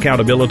drive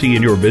accountability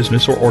in your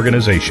business or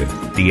organization.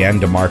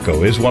 Deanne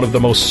DeMarco is one of the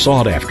most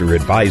sought-after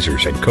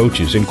advisors and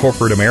coaches in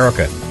corporate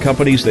America.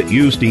 Companies that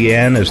use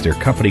Deanne as their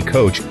company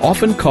coach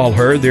often call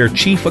her their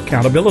Chief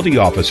Accountability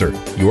Officer.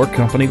 Your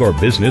company or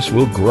business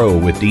will grow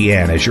with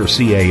Deanne as your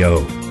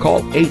CAO.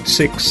 Call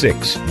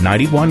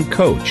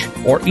 866-91-COACH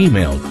or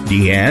email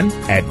Deanne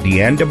at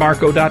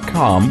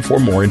DeanneDeMarco.com for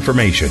more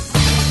information.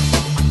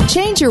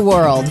 Change your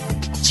world.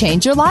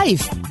 Change your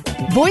life.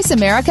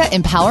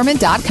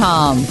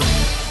 VoiceAmericaEmpowerment.com.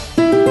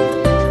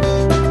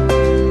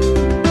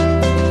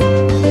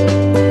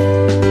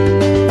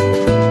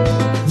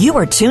 You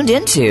are tuned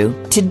into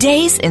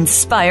Today's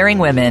Inspiring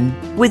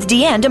Women with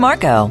Deanne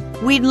DeMarco.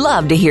 We'd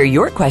love to hear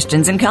your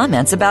questions and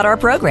comments about our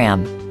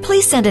program.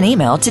 Please send an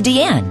email to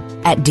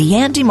Deanne at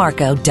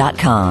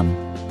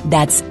DeanneDeMarco.com.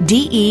 That's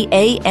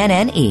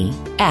DEANNE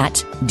at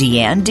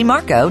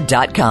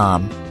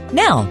DeanneDeMarco.com.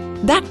 Now,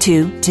 back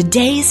to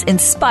Today's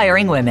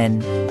Inspiring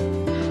Women.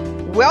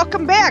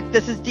 Welcome back.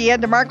 This is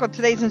Deanne DeMarco,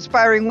 Today's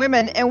Inspiring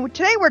Women, and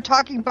today we're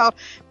talking about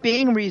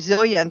being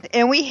resilient.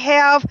 And we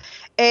have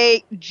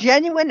a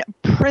genuine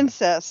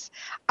princess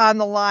on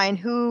the line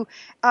who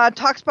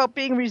talks about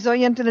being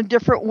resilient in a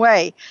different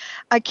way.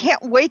 I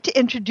can't wait to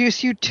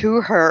introduce you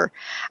to her.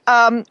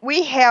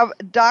 We have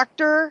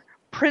Dr.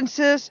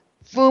 Princess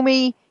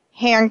Fumi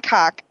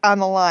Hancock on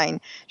the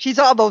line. She's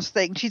all those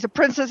things. She's a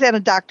princess and a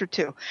doctor,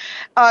 too.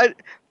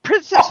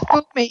 Princess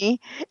Fumi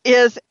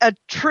is a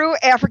true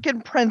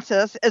African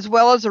princess, as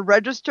well as a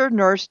registered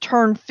nurse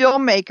turned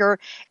filmmaker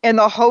and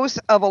the host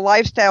of a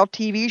lifestyle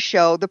TV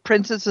show, The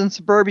Princess in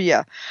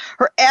Suburbia.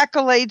 Her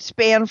accolades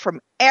span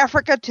from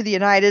Africa to the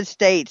United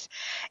States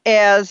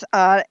as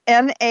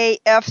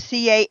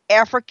NAFCA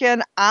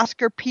African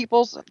Oscar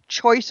People's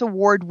Choice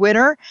Award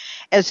winner,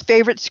 as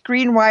favorite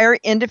screenwriter,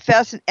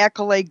 IndieFest and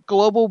Accolade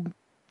Global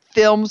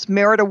Films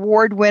Merit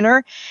Award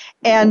winner,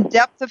 and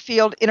Depth of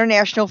Field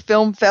International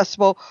Film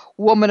Festival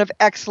Woman of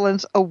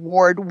Excellence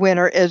Award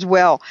winner as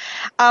well.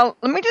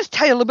 Let me just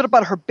tell you a little bit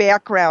about her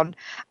background.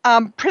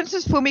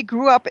 Princess Fumi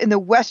grew up in the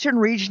western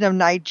region of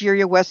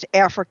Nigeria, West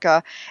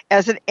Africa,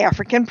 as an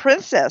African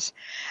princess.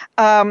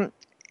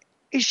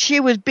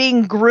 She was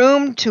being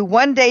groomed to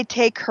one day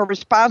take her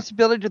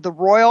responsibility to the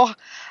royal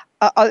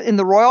in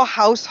the royal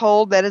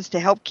household, that is to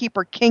help keep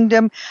her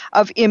kingdom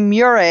of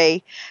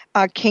Imure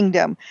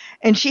kingdom.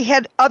 And she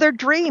had other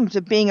dreams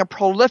of being a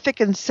prolific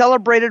and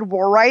celebrated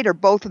war writer,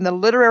 both in the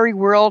literary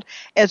world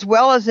as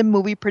well as in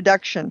movie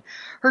production.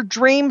 Her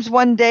dreams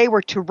one day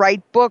were to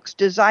write books,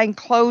 design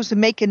clothes, and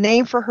make a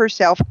name for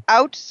herself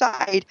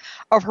outside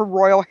of her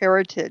royal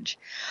heritage.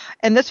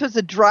 And this was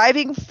the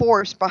driving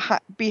force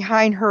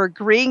behind her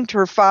agreeing to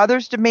her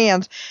father's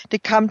demands to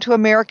come to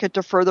America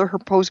to further her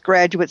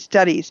postgraduate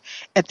studies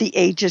at the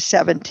age of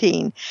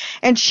 17.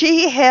 And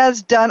she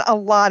has done a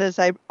lot, as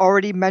I've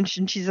already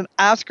mentioned. She's an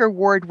Oscar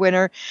Award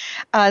winner.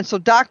 So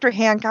Dr.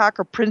 Hancock,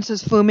 or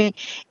Princess Fumi,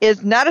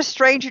 is not a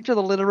stranger to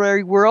the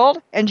literary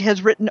world and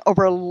has written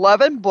over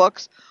 11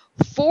 books,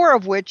 4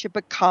 of which have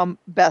become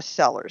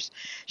bestsellers.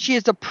 She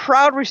is a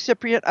proud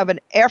recipient of an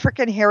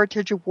African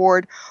Heritage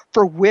Award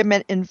for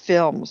Women in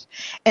Films.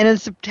 And in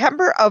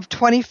September of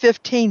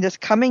 2015, this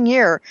coming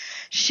year,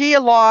 she,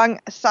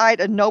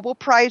 alongside a Nobel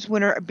Prize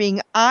winner, are being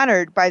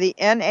honored by the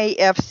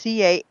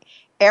NAFCA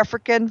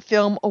African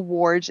Film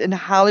Awards in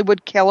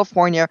Hollywood,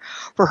 California,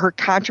 for her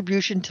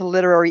contribution to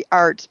literary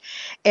arts.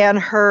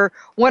 And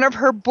one of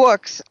her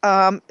books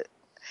was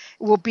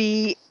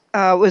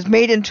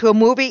made into a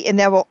movie, and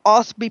that will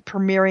also be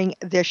premiering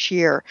this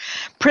year.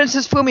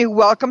 Princess Fumi,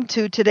 welcome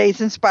to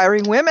today's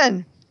Inspiring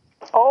Women.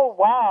 Oh,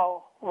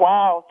 wow.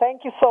 Wow.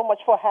 Thank you so much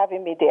for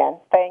having me, Dan.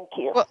 Thank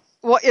you.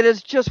 Well, it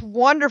is just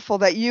wonderful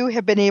that you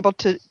have been able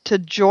to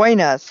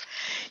join us.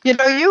 You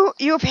know,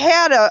 you've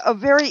had a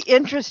very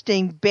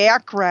interesting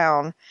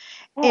background,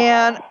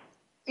 and,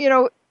 you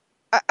know,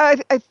 I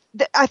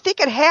think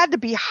it had to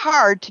be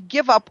hard to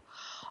give up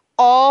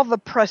all the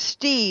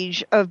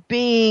prestige of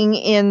being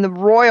in the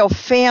royal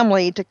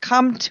family to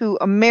come to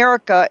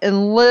America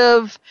and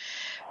live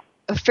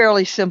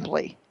fairly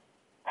simply.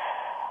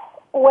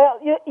 Well,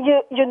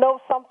 you know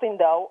something,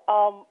 though.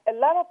 A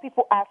lot of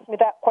people ask me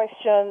that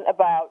question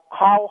about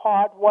how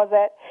hard was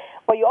it,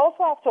 but you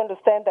also have to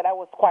understand that I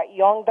was quite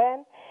young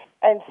then.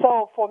 And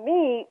so for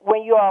me,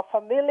 when you are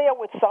familiar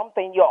with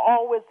something, you're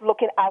always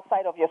looking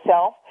outside of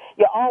yourself.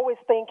 You're always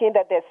thinking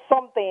that there's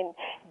something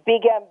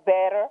bigger and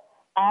better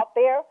out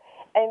there.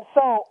 And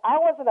so I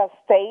was in a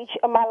stage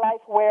in my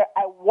life where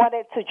I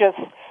wanted to just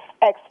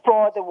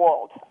explore the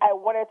world. I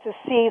wanted to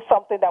see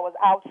something that was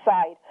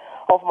outside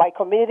of my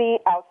community,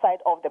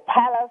 outside of the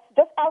palace,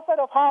 just outside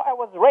of how I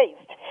was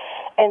raised.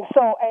 And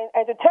so,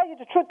 and to tell you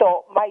the truth,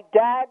 though, my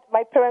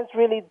parents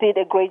really did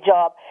a great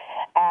job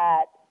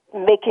at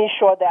making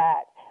sure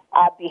that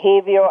our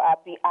behavior, our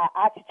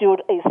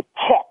attitude is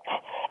checked.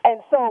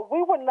 And so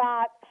we were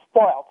not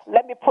spoiled.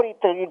 Let me put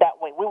it to you that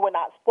way. We were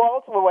not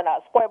spoiled. We were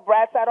not spoiled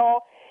brats at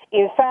all.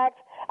 In fact,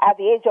 at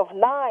the age of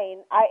 9,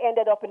 I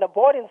ended up in a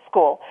boarding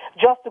school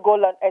just to go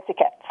learn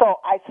etiquette. So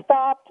I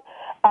stopped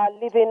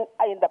living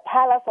in the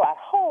palace or at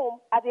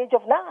home at the age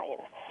of 9.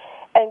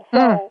 And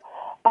so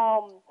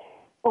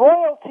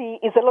royalty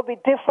is a little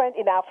bit different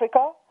in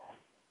Africa.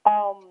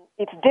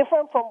 It's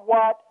different from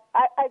what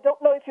I don't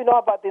know if you know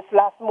about this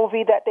last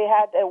movie that they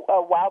had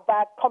a while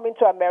back, Coming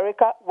to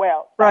America.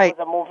 Well, that was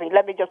a movie.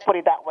 Let me just put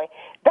it that way.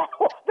 That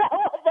was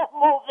a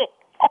movie.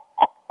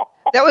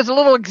 That was a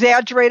little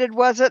exaggerated,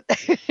 was it?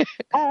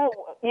 Oh,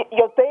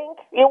 you think?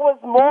 It was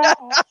more,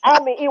 I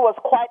mean, it was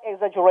quite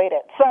exaggerated.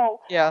 So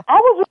yeah. I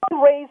was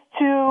really raised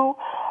to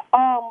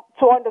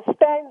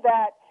understand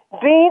that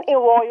being in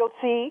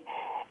royalty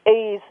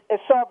is a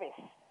service.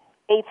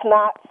 It's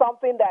not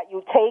something that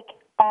you take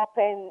up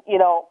and, you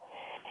know,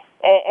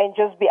 and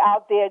just be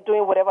out there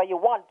doing whatever you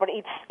want, but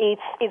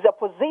it's a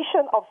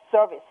position of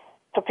service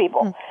to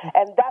people,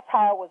 and that's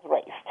how I was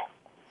raised.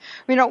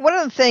 You know, one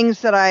of the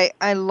things that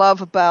I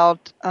love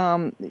about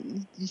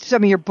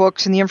some of your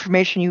books and the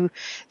information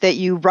that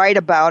you write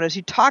about is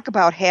you talk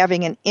about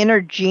having an inner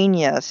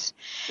genius,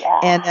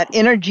 and that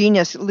inner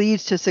genius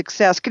leads to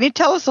success. Can you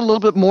tell us a little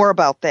bit more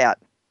about that?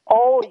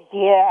 Oh,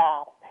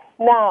 yeah.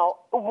 Now,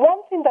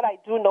 one thing that I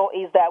do know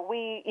is that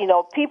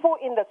people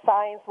in the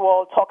science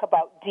world talk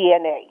about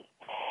DNA.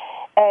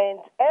 And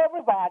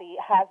everybody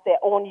has their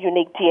own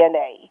unique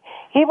DNA.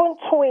 Even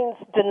twins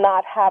do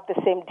not have the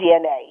same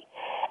DNA.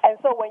 And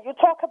so when you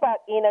talk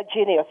about inner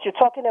genius, you're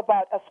talking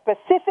about a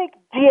specific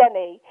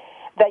DNA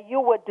that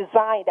you were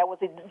designed, that was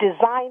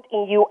designed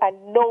in you and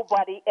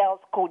nobody else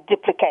could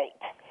duplicate.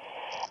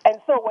 And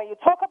so when you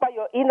talk about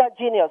your inner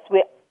genius,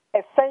 we're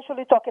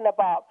essentially talking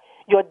about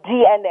your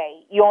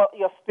DNA, your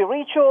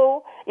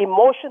spiritual,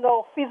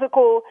 emotional,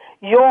 physical,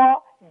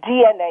 your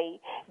DNA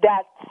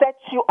that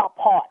sets you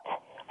apart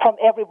from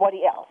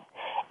everybody else.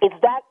 It's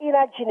that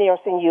inner genius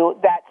in you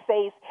that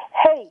says,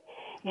 hey,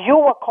 you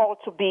were called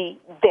to be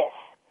this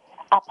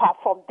apart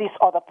from this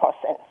other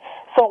person.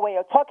 So when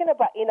you're talking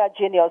about inner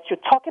genius, you're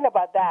talking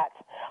about that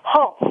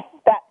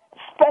that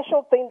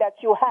special thing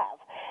that you have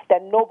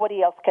that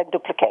nobody else can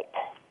duplicate.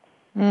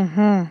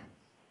 Mm-hmm.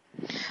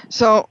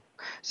 So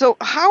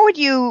how would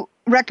you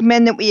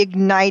recommend that we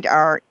ignite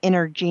our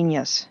inner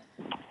genius?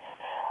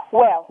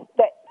 Well,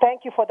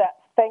 thank you for that.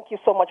 Thank you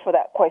so much for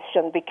that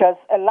question, because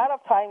a lot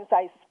of times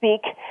I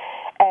speak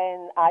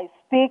and I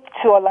speak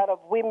to a lot of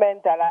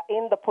women that are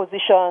in the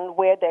position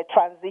where they're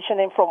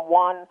transitioning from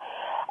one,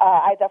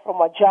 either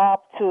from a job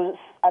to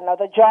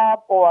another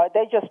job, or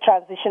they're just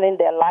transitioning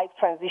their life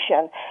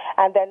transition,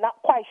 and they're not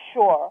quite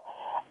sure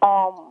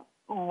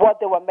what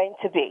they were meant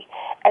to be.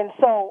 And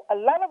so a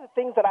lot of the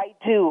things that I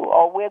do,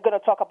 or we're going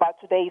to talk about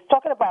today, is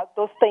talking about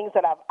those things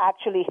that have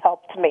actually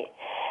helped me.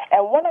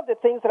 And one of the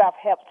things that have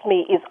helped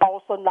me is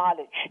also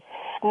knowledge.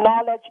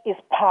 Knowledge is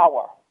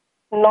power.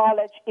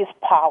 Knowledge is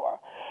power.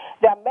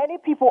 There are many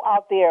people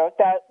out there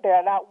that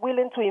are not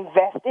willing to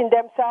invest in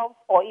themselves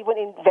or even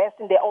invest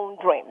in their own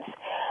dreams.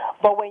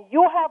 But when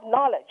you have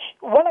knowledge,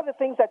 one of the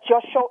things that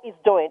your show is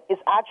doing is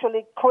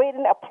actually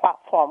creating a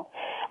platform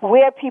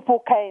where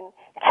people can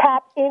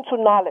tap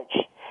into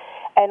knowledge.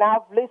 And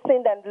I've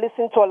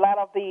listened to a lot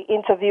of the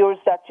interviews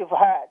that you've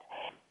heard.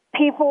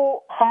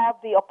 People have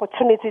the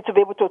opportunity to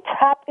be able to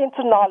tap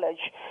into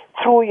knowledge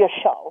through your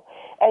show.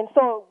 And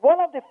so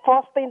one of the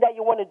first things that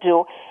you want to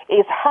do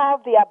is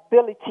have the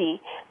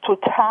ability to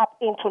tap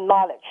into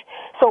knowledge.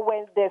 So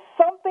when there's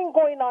something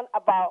going on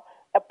about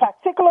a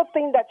particular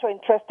thing that you're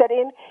interested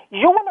in,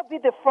 you want to be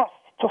the first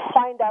to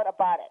find out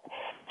about it.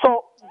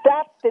 So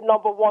that's the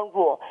number one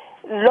rule.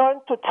 Learn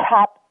to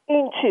tap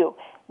into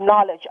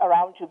knowledge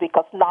around you,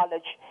 because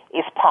knowledge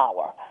is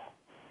power.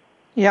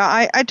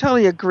 Yeah, I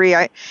totally agree.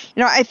 I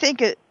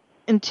think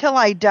until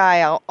I die,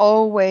 I'll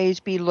always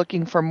be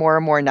looking for more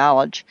and more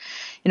knowledge.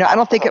 I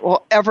don't think it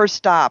will ever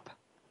stop.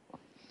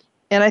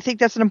 And I think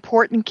that's an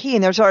important key.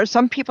 And there are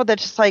some people that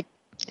just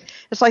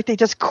it's like they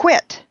just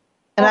quit.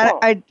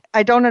 And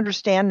I don't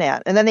understand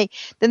that. And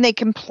then they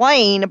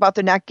complain about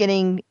they're not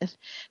getting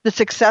the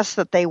success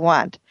that they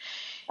want.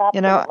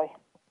 Absolutely.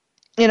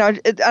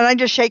 And I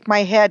just shake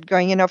my head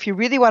going, if you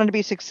really wanted to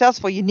be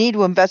successful, you need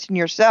to invest in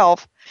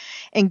yourself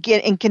and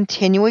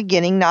continue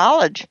getting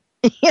knowledge.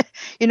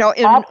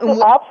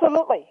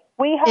 Absolutely.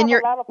 We have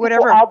a lot of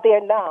people out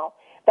there now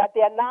that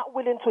they are not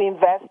willing to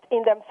invest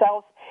in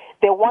themselves.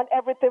 They want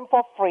everything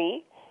for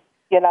free.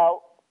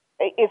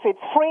 If it's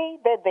free,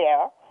 they're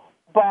there.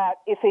 But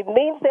if it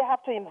means they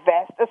have to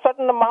invest a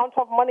certain amount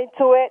of money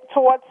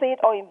towards it,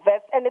 or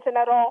invest anything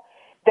at all,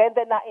 then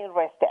they're not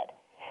interested.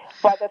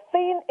 But the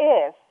thing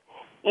is,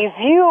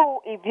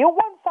 if you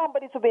want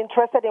somebody to be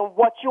interested in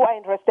what you are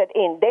interested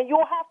in, then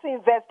you have to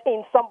invest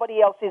in somebody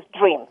else's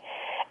dream.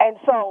 And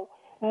so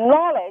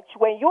knowledge,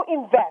 when you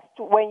invest,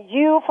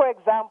 for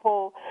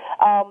example,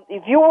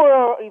 if you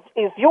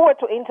were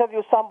to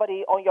interview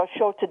somebody on your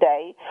show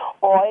today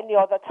or any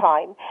other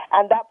time,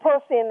 and that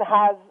person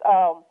has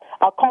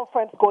a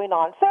conference going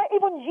on, say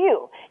even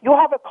you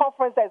have a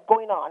conference that's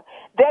going on,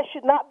 there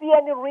should not be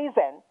any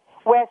reason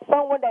where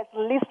someone that's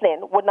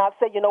listening would not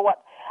say, you know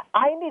what,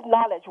 I need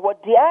knowledge.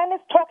 What Deanne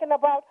is talking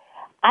about,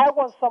 I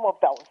want some of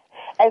those.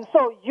 And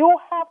so you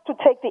have to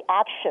take the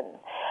action.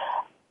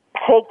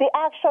 Take the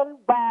action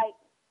by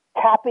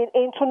tapping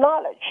into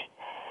knowledge.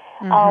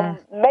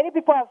 Many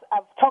people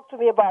have talked to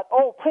me about,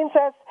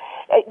 Princess,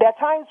 there are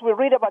times we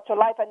read about your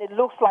life and it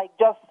looks like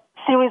just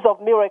series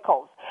of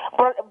miracles.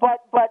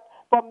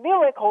 But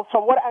miracles,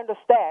 from what I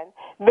understand,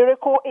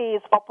 miracle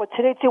is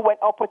opportunity, when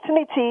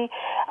opportunity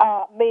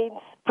means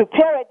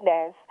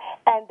preparedness,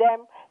 and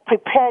then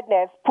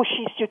preparedness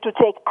pushes you to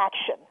take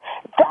action.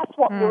 That's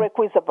what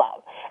miracle is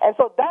about. And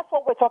so that's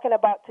what we're talking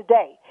about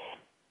today.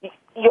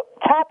 You're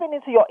tapping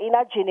into your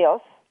inner genius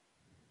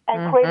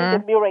and creating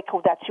the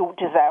miracle that you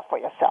desire for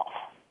yourself.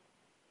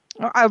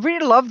 I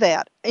really love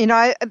that.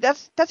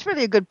 That's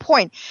really a good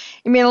point.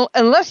 I mean,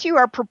 unless you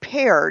are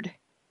prepared,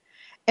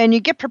 and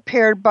you get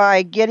prepared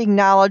by getting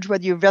knowledge,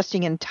 whether you're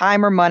investing in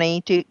time or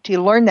money to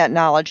learn that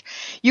knowledge,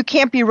 you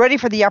can't be ready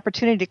for the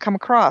opportunity to come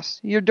across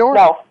your door.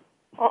 No.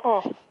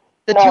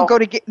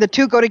 The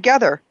two go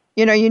together.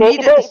 You need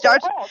it. It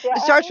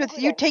starts with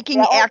you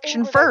taking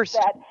action first.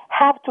 That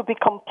have to be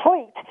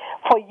complete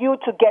for you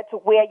to get to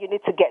where you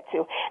need to get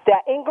to. There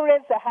are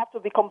ingredients that have to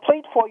be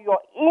complete for your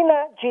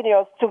inner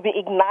genius to be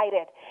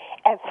ignited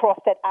and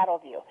thrusted out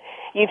of you.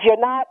 If you're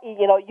not,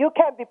 you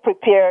can be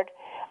prepared,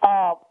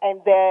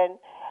 and then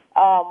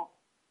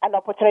an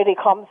opportunity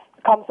comes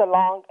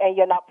along and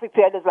you're not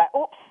prepared. It's like,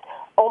 oops,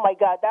 oh my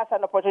God, that's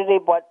an opportunity,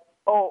 but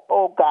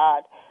oh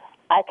God,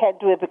 I can't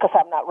do it because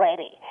I'm not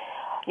ready.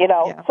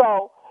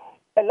 So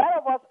a lot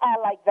of us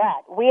are like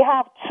that. We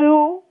have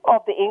two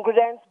of the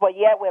ingredients, but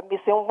yet we're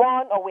missing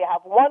one, or we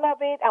have one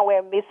of it and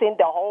we're missing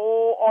the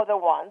whole other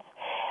ones.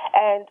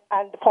 And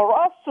for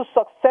us to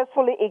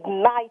successfully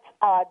ignite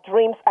our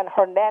dreams and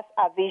harness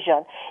our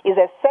vision, is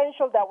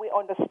essential that we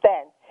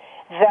understand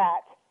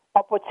that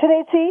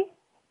opportunity,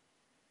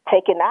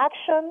 taking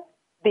action,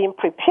 being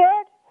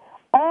prepared,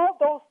 all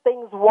those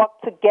things work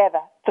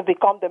together to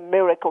become the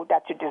miracle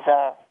that you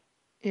deserve.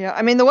 Yeah,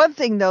 I mean, the one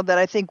thing, though, that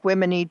I think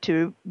women need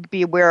to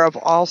be aware of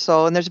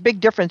also, and there's a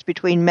big difference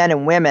between men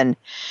and women,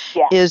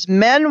 is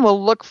men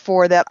will look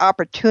for that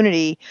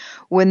opportunity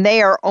when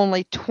they are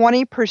only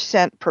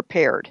 20%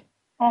 prepared.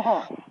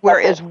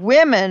 Whereas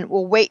women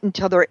will wait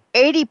until they're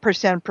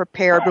 80%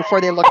 prepared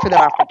before they look for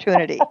that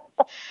opportunity.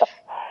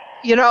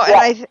 You know,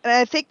 and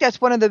I think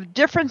that's one of the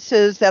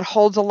differences that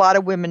holds a lot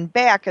of women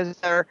back is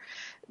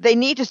they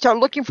need to start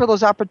looking for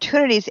those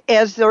opportunities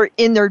as they're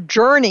in their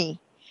journey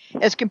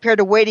as compared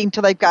to waiting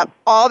till they've got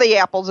all the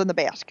apples in the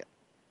basket.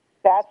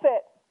 That's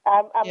it.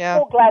 I'm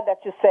so glad that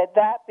you said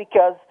that,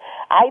 because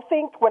I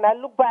think when I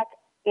look back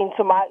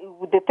into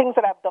the things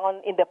that I've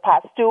done in the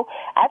past too,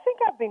 I think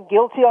I've been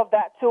guilty of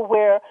that too,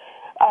 where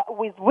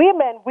with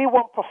women we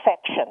want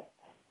perfection.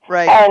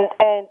 Right.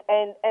 And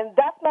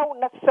that's not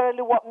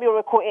necessarily what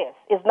miracle is.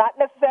 It's not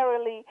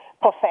necessarily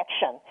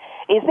perfection.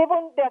 It's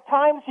even there are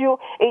times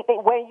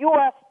when you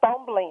are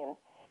stumbling,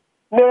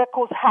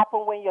 miracles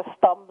happen when you're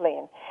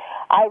stumbling.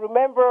 I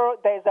remember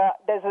there's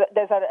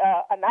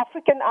an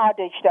African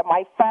adage that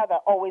my father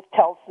always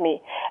tells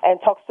me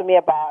and talks to me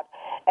about.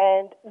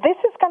 And this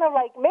is kind of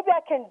like, maybe I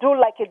can do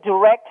like a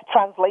direct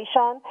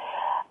translation.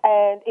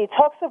 And it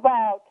talks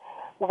about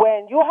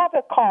when you have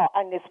a car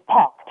and it's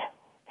parked,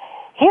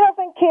 he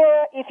doesn't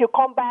care if you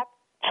come back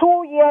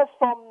 2 years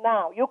from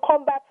now. You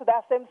come back to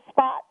that same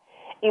spot.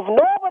 If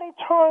nobody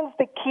turns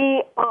the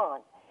key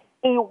on,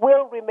 it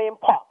will remain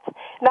parked.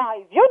 Now,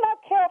 if you're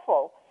not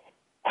careful,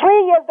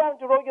 3 years down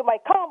the road, you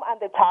might come and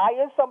the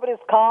tires, somebody's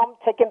come,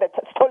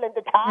 stolen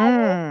the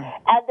tires,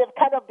 and they've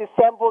kind of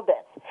disassembled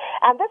it.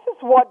 And this is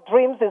what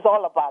dreams is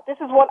all about. This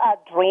is what our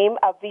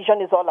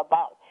vision is all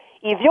about.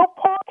 If you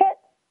park it,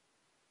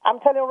 I'm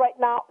telling you right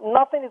now,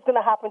 nothing is going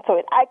to happen to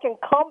it. I can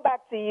come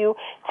back to you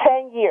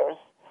 10 years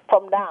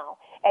from now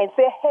and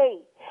say,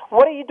 hey,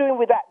 what are you doing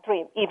with that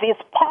dream? If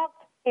it's parked,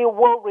 it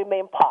will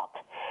remain parked.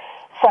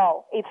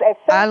 So it's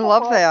essential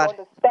for us to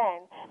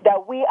understand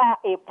that we are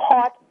a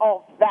part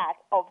of that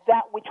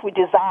which we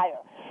desire.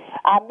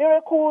 Our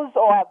miracles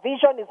or our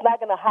vision is not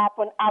going to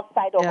happen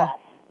outside of us.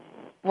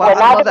 Well, we're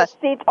not going to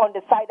sit on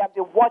the side and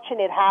be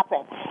watching it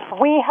happen.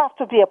 We have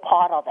to be a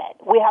part of it.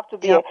 We have to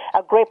be a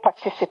great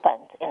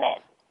participant in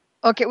it.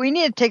 Okay, we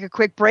need to take a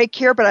quick break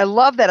here, but I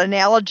love that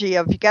analogy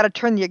of you got to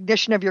turn the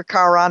ignition of your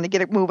car on to get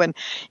it moving.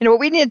 You know what,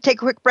 we need to take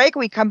a quick break.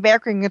 When we come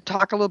back, we're going to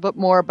talk a little bit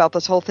more about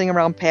this whole thing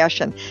around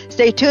passion.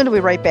 Stay tuned.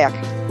 We'll be right back.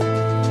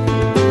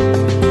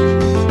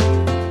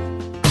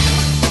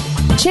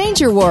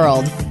 Change your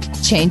world.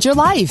 Change your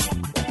life.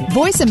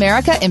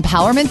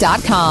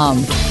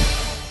 VoiceAmericaEmpowerment.com.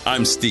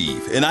 I'm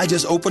Steve, and I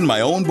just opened my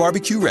own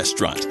barbecue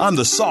restaurant. I'm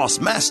the sauce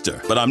master,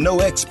 but I'm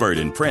no expert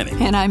in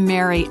printing. And I'm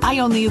Mary. I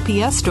own the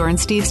UPS store in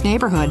Steve's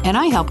neighborhood, and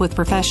I help with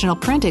professional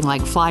printing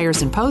like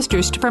flyers and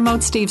posters to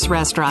promote Steve's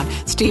restaurant.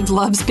 Steve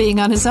loves being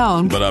on his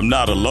own. But I'm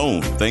not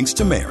alone, thanks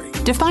to Mary.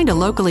 To find a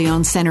locally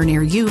owned center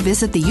near you,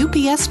 visit the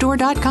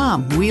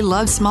UPSstore.com. We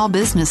love small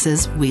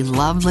businesses. We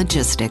love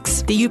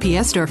logistics. The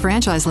UPS Store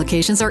franchise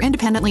locations are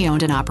independently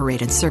owned and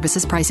operated.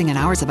 Services, pricing, and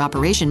hours of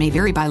operation may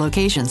vary by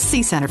location.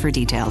 See Center for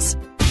details.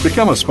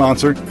 Become a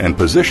sponsor and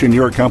position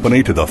your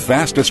company to the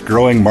fastest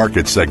growing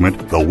market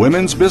segment, the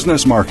women's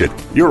business market.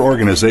 Your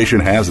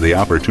organization has the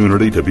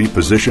opportunity to be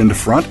positioned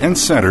front and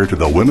center to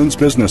the women's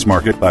business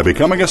market by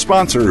becoming a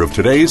sponsor of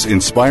today's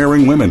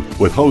Inspiring Women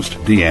with host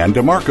Deanne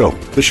DeMarco.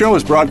 The show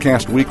is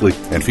broadcast weekly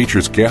and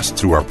features guests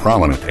who are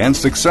prominent and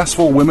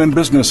successful women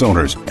business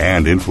owners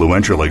and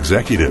influential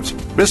executives.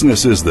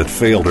 Businesses that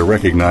fail to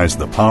recognize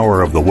the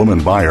power of the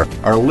woman buyer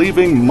are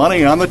leaving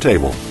money on the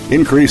table.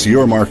 Increase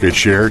your market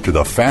share to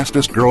the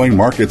fastest growing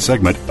market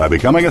segment by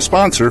becoming a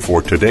sponsor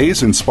for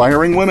today's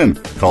Inspiring Women.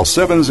 Call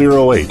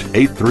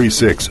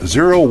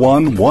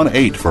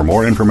 708-836-0118 for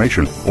more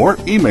information or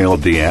email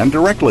Deanne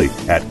directly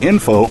at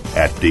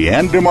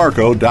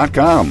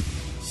info@DeanneDeMarco.com.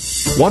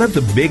 One of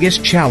the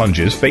biggest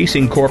challenges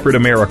facing corporate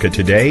America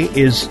today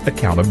is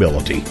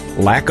accountability.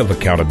 Lack of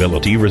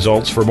accountability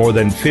results for more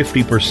than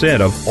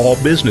 50% of all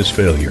business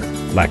failure.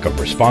 Lack of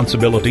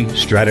responsibility,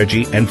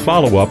 strategy, and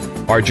follow-up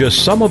are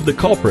just some of the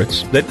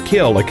culprits that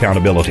kill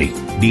accountability.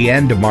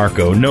 Deanne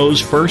DeMarco knows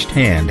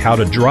firsthand how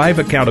to drive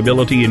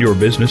accountability in your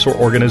business or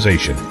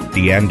organization.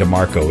 Deanne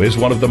DeMarco is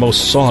one of the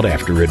most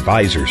sought-after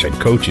advisors and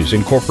coaches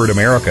in corporate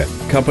America.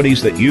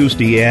 Companies that use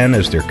Deanne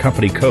as their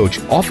company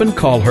coach often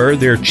call her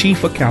their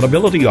Chief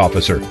Accountability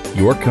Officer.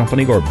 Your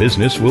company or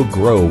business will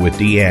grow with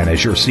Deanne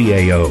as your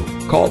CAO.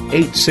 Call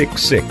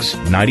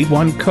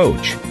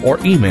 866-91-COACH or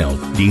email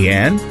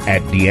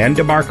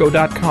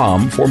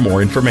Deanne@DeanneDeMarco.com for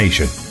more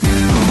information.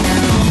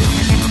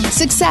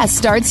 Success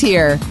starts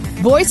here.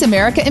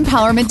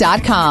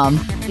 VoiceAmericaEmpowerment.com.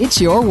 It's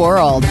your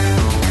world.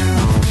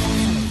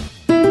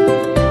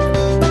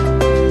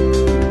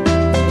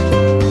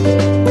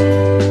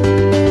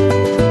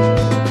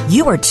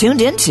 You are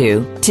tuned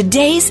into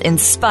Today's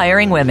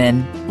Inspiring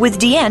Women with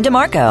Deanne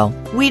DeMarco.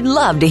 We'd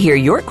love to hear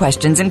your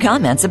questions and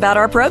comments about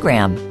our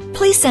program.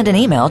 Please send an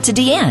email to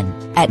Deanne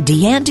at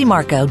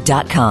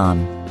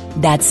DeanneDeMarco.com.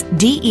 That's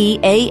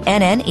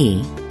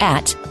DEANNE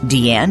at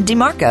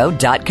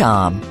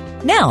DeanneDeMarco.com.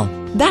 Now,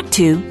 back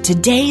to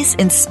Today's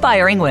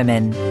Inspiring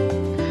Women.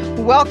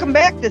 Welcome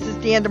back. This is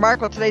Deanne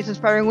DeMarco, today's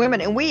Inspiring Women,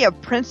 and we have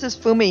Princess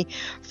Fumi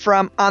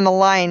from on the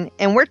line,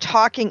 and we're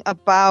talking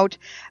about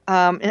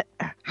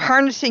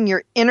harnessing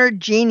your inner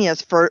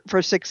genius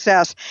for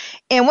success.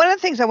 And one of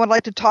the things I would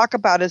like to talk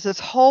about is this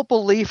whole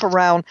belief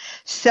around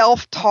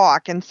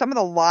self-talk and some of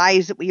the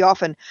lies that we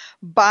often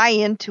buy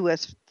into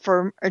us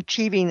for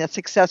achieving the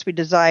success we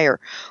desire.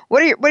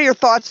 What are your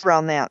thoughts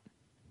around that?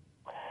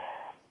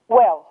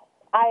 Well,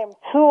 I am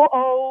too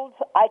old.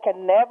 I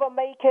can never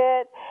make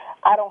it.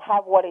 I don't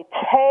have what it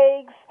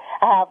takes.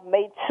 I have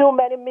made too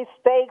many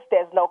mistakes.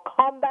 There's no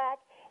comeback.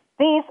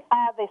 These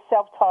are the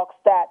self-talks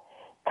that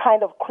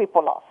kind of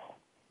cripple us.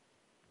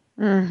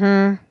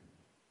 Mm-hmm.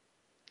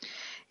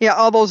 Yeah,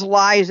 all those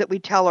lies that we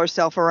tell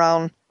ourselves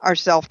around our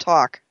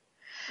self-talk.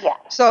 Yeah.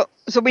 So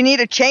we need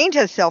to change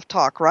that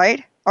self-talk,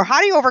 right? Or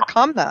how do you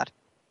overcome that?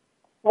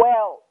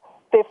 Well,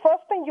 the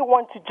first thing you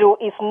want to do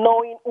is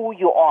knowing who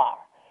you are.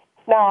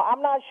 Now,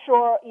 I'm not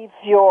sure if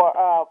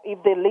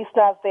the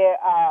listeners there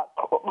are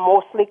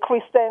mostly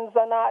Christians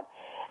or not.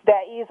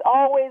 There is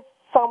always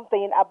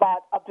something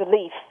about a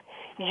belief.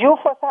 You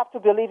first have to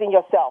believe in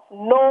yourself.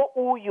 Know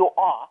who you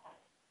are.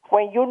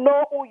 When you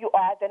know who you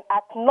are, then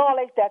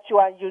acknowledge that you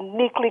are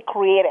uniquely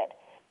created.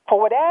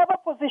 For whatever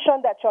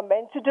position that you're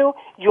meant to do,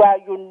 you are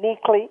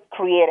uniquely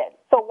created.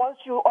 So once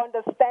you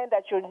understand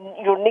that you're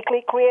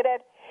uniquely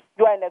created,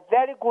 you are in a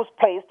very good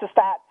place to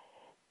start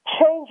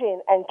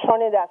changing and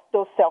turning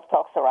those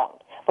self-talks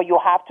around. But you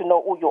have to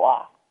know who you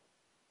are.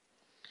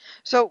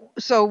 So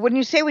when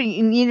you say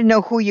you need to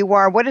know who you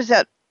are, what is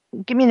that?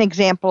 Give me an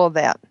example of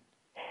that.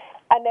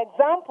 An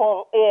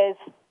example is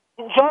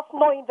just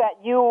knowing that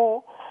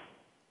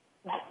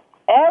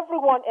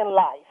everyone in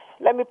life,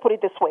 let me put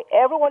it this way,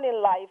 everyone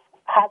in life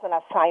has an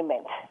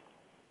assignment.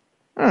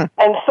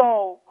 And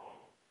so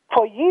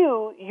for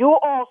you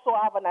also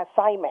have an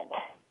assignment.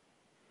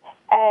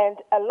 And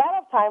a lot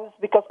of times,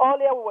 because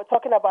earlier we were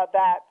talking about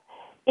that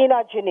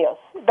inner genius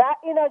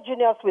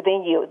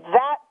within you,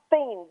 that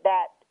thing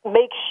that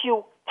makes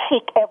you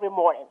tick every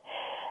morning,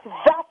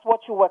 that's what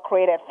you were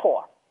created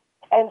for.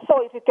 And so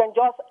if you can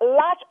just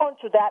latch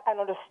onto that and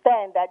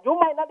understand that you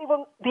might not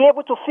even be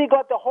able to figure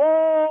out the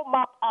whole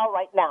map out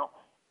right now,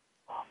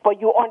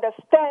 but you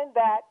understand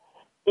that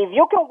if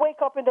you can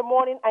wake up in the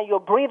morning and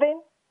you're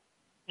breathing,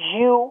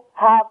 you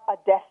have a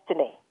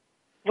destiny.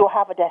 You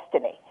have a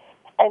destiny.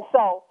 And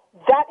so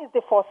that is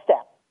the first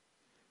step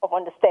of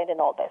understanding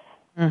all this.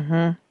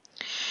 Mm-hmm.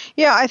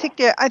 Yeah, I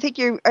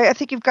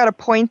think you've got a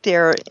point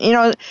there. You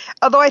know,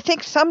 although I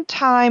think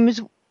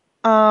sometimes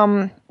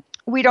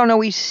we don't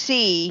always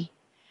see.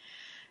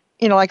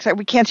 You know, like I said,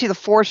 we can't see the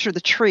forest through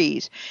the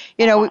trees.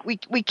 You know,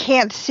 we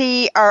can't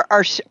see our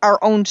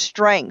own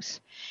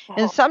strengths.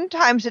 And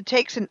sometimes it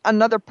takes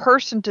another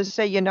person to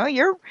say, you know,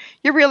 you're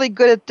really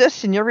good at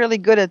this and you're really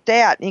good at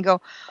that. And you go,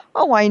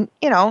 oh,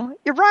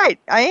 you're right,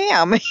 I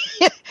am.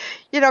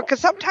 You know, because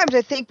sometimes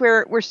I think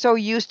we're so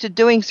used to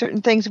doing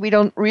certain things we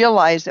don't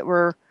realize that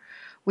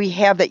we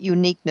have that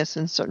uniqueness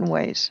in certain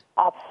ways.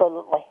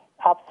 Absolutely.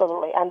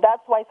 And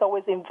that's why it's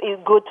always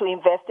good to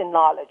invest in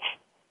knowledge,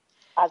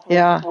 as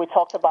we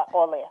talked about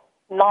earlier.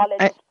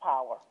 Knowledge is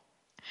power.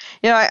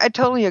 Yeah, I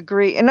totally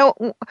agree. And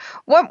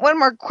one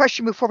more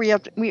question before we I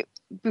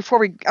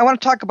want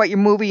to talk about your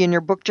movie and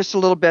your book just a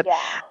little bit.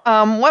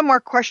 Yeah. One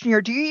more question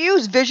here. Do you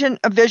use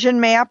a vision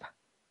map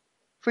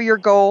for your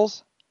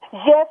goals?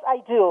 Yes, I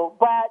do.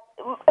 But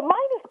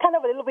mine is kind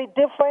of a little bit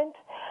different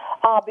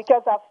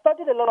because I've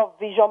studied a lot of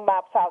vision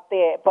maps out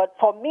there. But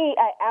for me,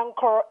 I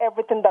anchor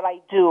everything that I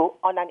do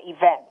on an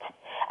event.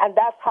 And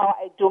that's how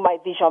I do my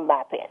vision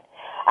mapping.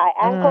 I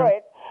anchor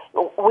it.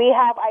 We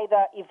have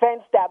either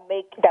events that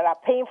are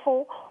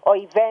painful or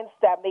events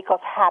that make us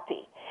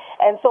happy.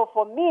 And so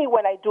for me,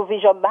 when I do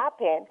vision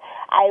mapping,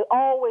 I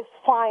always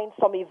find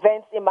some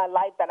events in my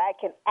life that I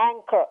can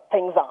anchor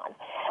things on.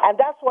 And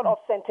that's what Of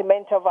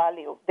Sentimental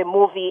Value, the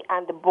movie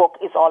and the book,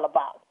 is all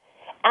about.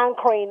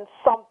 Anchoring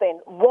something,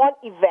 one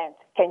event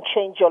can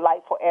change your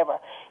life forever.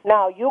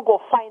 Now you go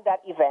find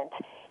that event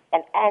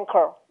and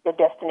anchor your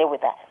destiny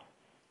with that.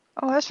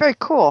 Oh, that's very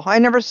cool. I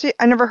never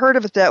heard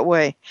of it that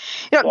way.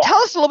 You know, Tell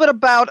us a little bit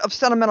about Of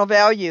Sentimental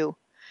Value.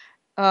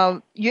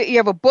 You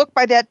have a book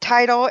by that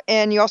title,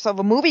 and you also have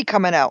a movie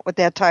coming out with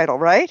that title,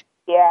 right?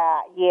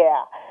 Yeah.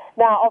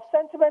 Now, Of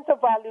Sentimental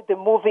Value, the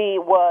movie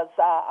was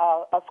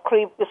a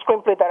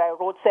screenplay that I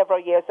wrote several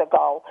years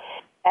ago.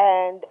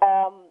 And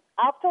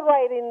after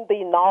writing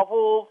the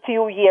novel a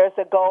few years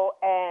ago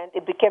and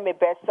it became a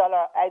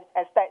bestseller,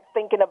 I started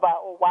thinking about,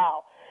 oh,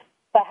 wow,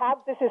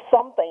 perhaps this is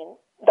something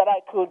that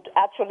I could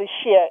actually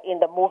share in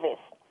the movies.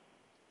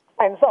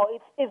 And so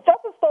it's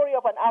just a story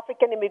of an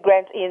African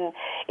immigrant in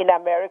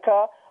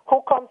America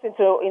who comes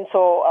into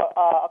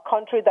a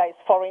country that is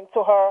foreign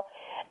to her,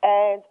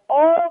 and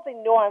all the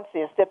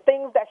nuances, the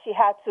things that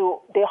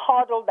the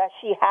hurdle that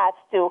she has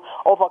to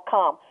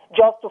overcome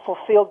just to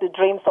fulfill the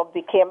dreams of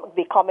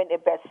becoming a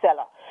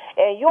bestseller.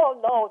 And you all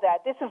know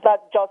that this is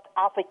not just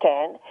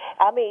African.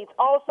 I mean, it's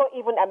also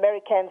even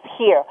Americans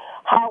here,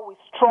 how we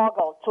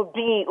struggle to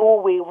be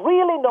who we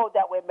really know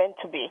that we're meant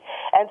to be.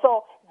 And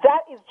so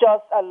that is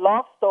just a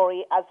love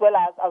story as well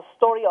as a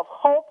story of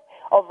hope,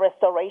 of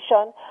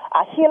restoration,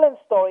 a healing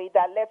story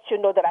that lets you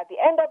know that at the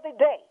end of the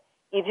day,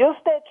 if you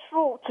stay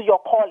true to your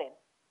calling,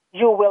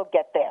 you will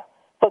get there.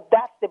 So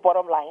that's the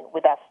bottom line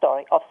with that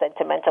story of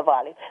sentimental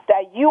value,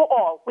 that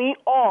we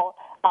all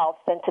are of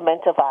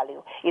sentimental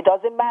value. It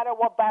doesn't matter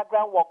what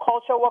background, what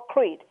culture, what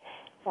creed,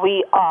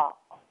 we are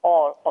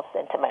all of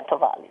sentimental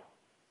value.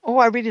 Oh,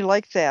 I really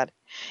like that.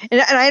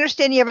 And I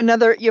understand you have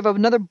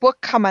another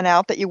book coming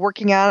out that you're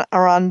working on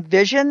around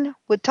vision.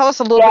 Tell us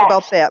a little bit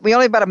about that. We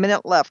only have about a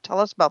minute left. Tell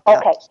us about that.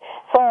 Okay.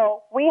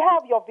 So we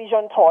have Your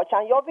Vision Torch,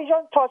 and Your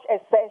Vision Torch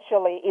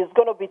essentially is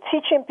going to be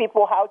teaching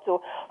people how to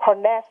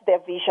harness their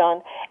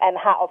vision and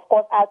how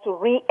to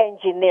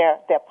re-engineer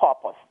their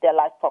purpose, their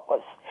life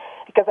purpose.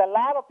 Because a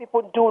lot of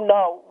people do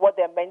know what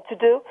they're meant to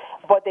do,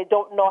 but they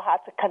don't know how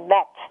to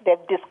connect. They're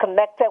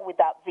disconnected with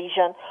that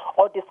vision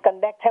or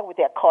disconnected with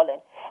their calling.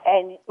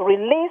 And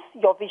Release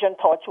Your Vision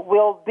Torch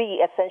will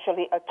be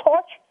essentially a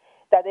torch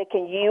that they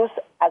can use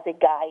as a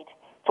guide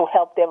to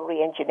help them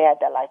re-engineer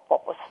their life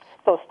purpose.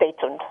 So stay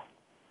tuned.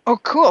 Oh,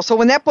 cool. So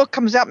when that book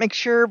comes out, make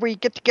sure we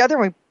get together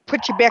and we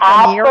put you back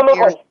on the air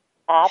here.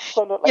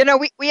 Absolutely. You know,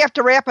 we have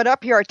to wrap it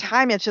up here. Our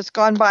time has just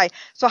gone by.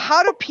 So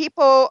how do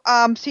people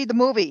see the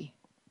movie?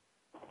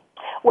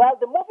 Well,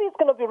 the movie is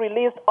going to be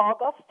released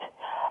August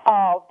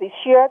of this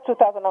year,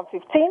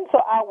 2015. So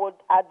I would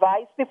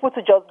advise people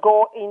to just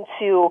go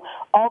into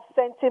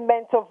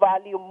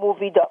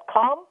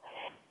offsentimentalvaluemovie.com.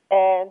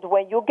 And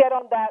when you get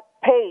on that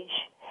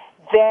page,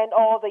 then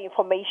all the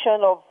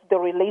information of the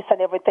release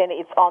and everything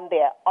is on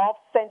there,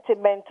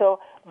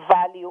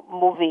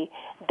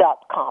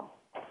 offsentimentalvaluemovie.com.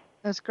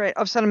 That's great,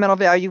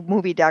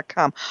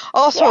 offsentimentalvaluemovie.com.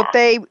 Also, if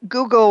they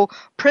Google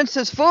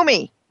Princess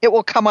Fumi, it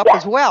will come up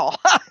as well.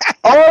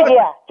 Oh,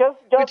 yeah. Just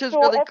which is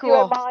really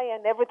cool. FUMI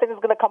and everything is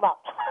going to come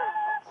up.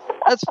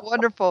 That's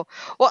wonderful.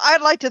 Well,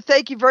 I'd like to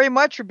thank you very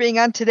much for being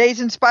on today's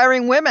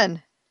Inspiring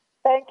Women.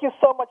 Thank you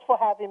so much for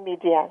having me,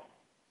 Deanne.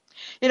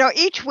 You know,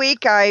 each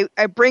week I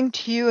bring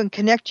to you and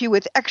connect you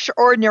with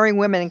extraordinary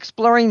women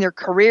exploring their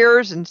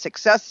careers and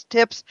success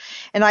tips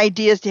and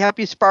ideas to help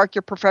you spark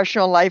your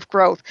professional life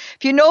growth.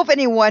 If you know of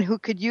anyone who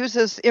could use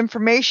this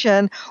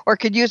information or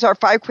could use our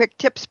 5 quick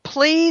tips,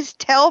 please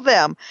tell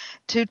them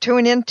to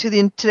tune in to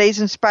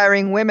today's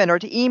Inspiring Women or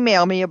to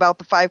email me about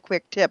the 5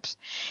 quick tips.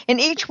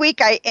 And each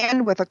week I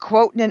end with a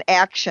quote and an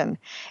action.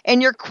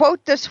 And your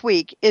quote this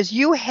week is,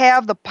 "You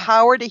have the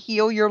power to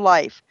heal your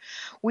life."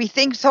 We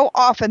think so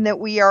often that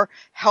we are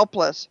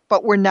helpless,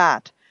 but we're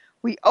not.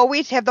 We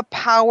always have the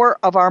power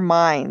of our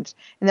minds.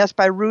 And that's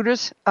by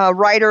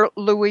writer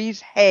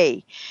Louise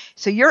Hay.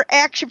 So your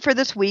action for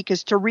this week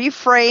is to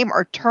reframe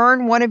or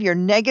turn one of your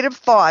negative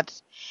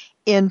thoughts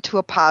into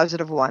a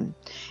positive one.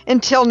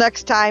 Until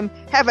next time,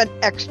 have an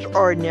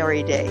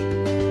extraordinary day.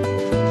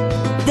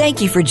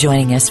 Thank you for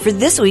joining us for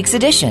this week's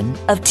edition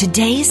of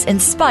Today's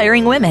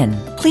Inspiring Women.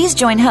 Please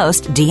join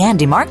host Deanne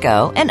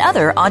DeMarco and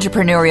other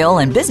entrepreneurial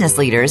and business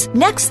leaders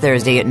next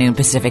Thursday at noon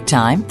Pacific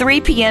Time,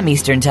 3 p.m.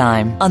 Eastern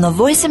Time on the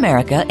Voice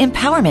America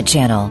Empowerment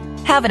Channel.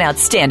 Have an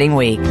outstanding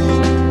week.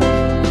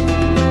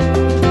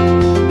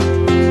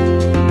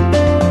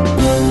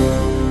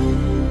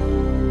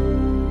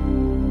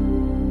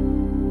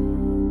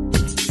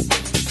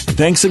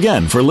 Thanks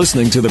again for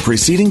listening to the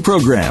preceding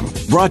program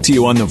brought to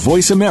you on the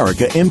Voice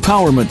America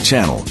Empowerment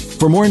Channel.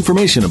 For more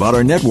information about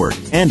our network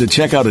and to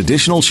check out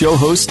additional show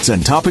hosts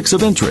and topics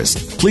of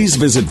interest, please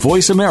visit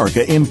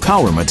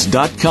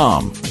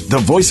voiceamericaempowerment.com. The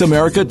Voice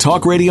America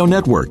Talk Radio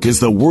Network is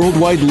the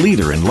worldwide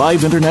leader in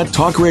live Internet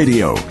talk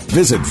radio.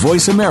 Visit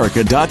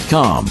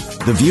voiceamerica.com.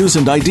 The views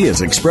and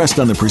ideas expressed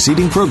on the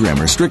preceding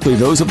program are strictly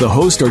those of the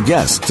host or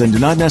guests and do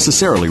not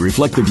necessarily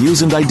reflect the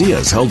views and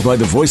ideas held by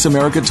the Voice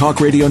America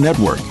Talk Radio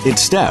Network,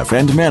 its staff,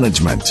 and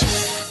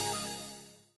management.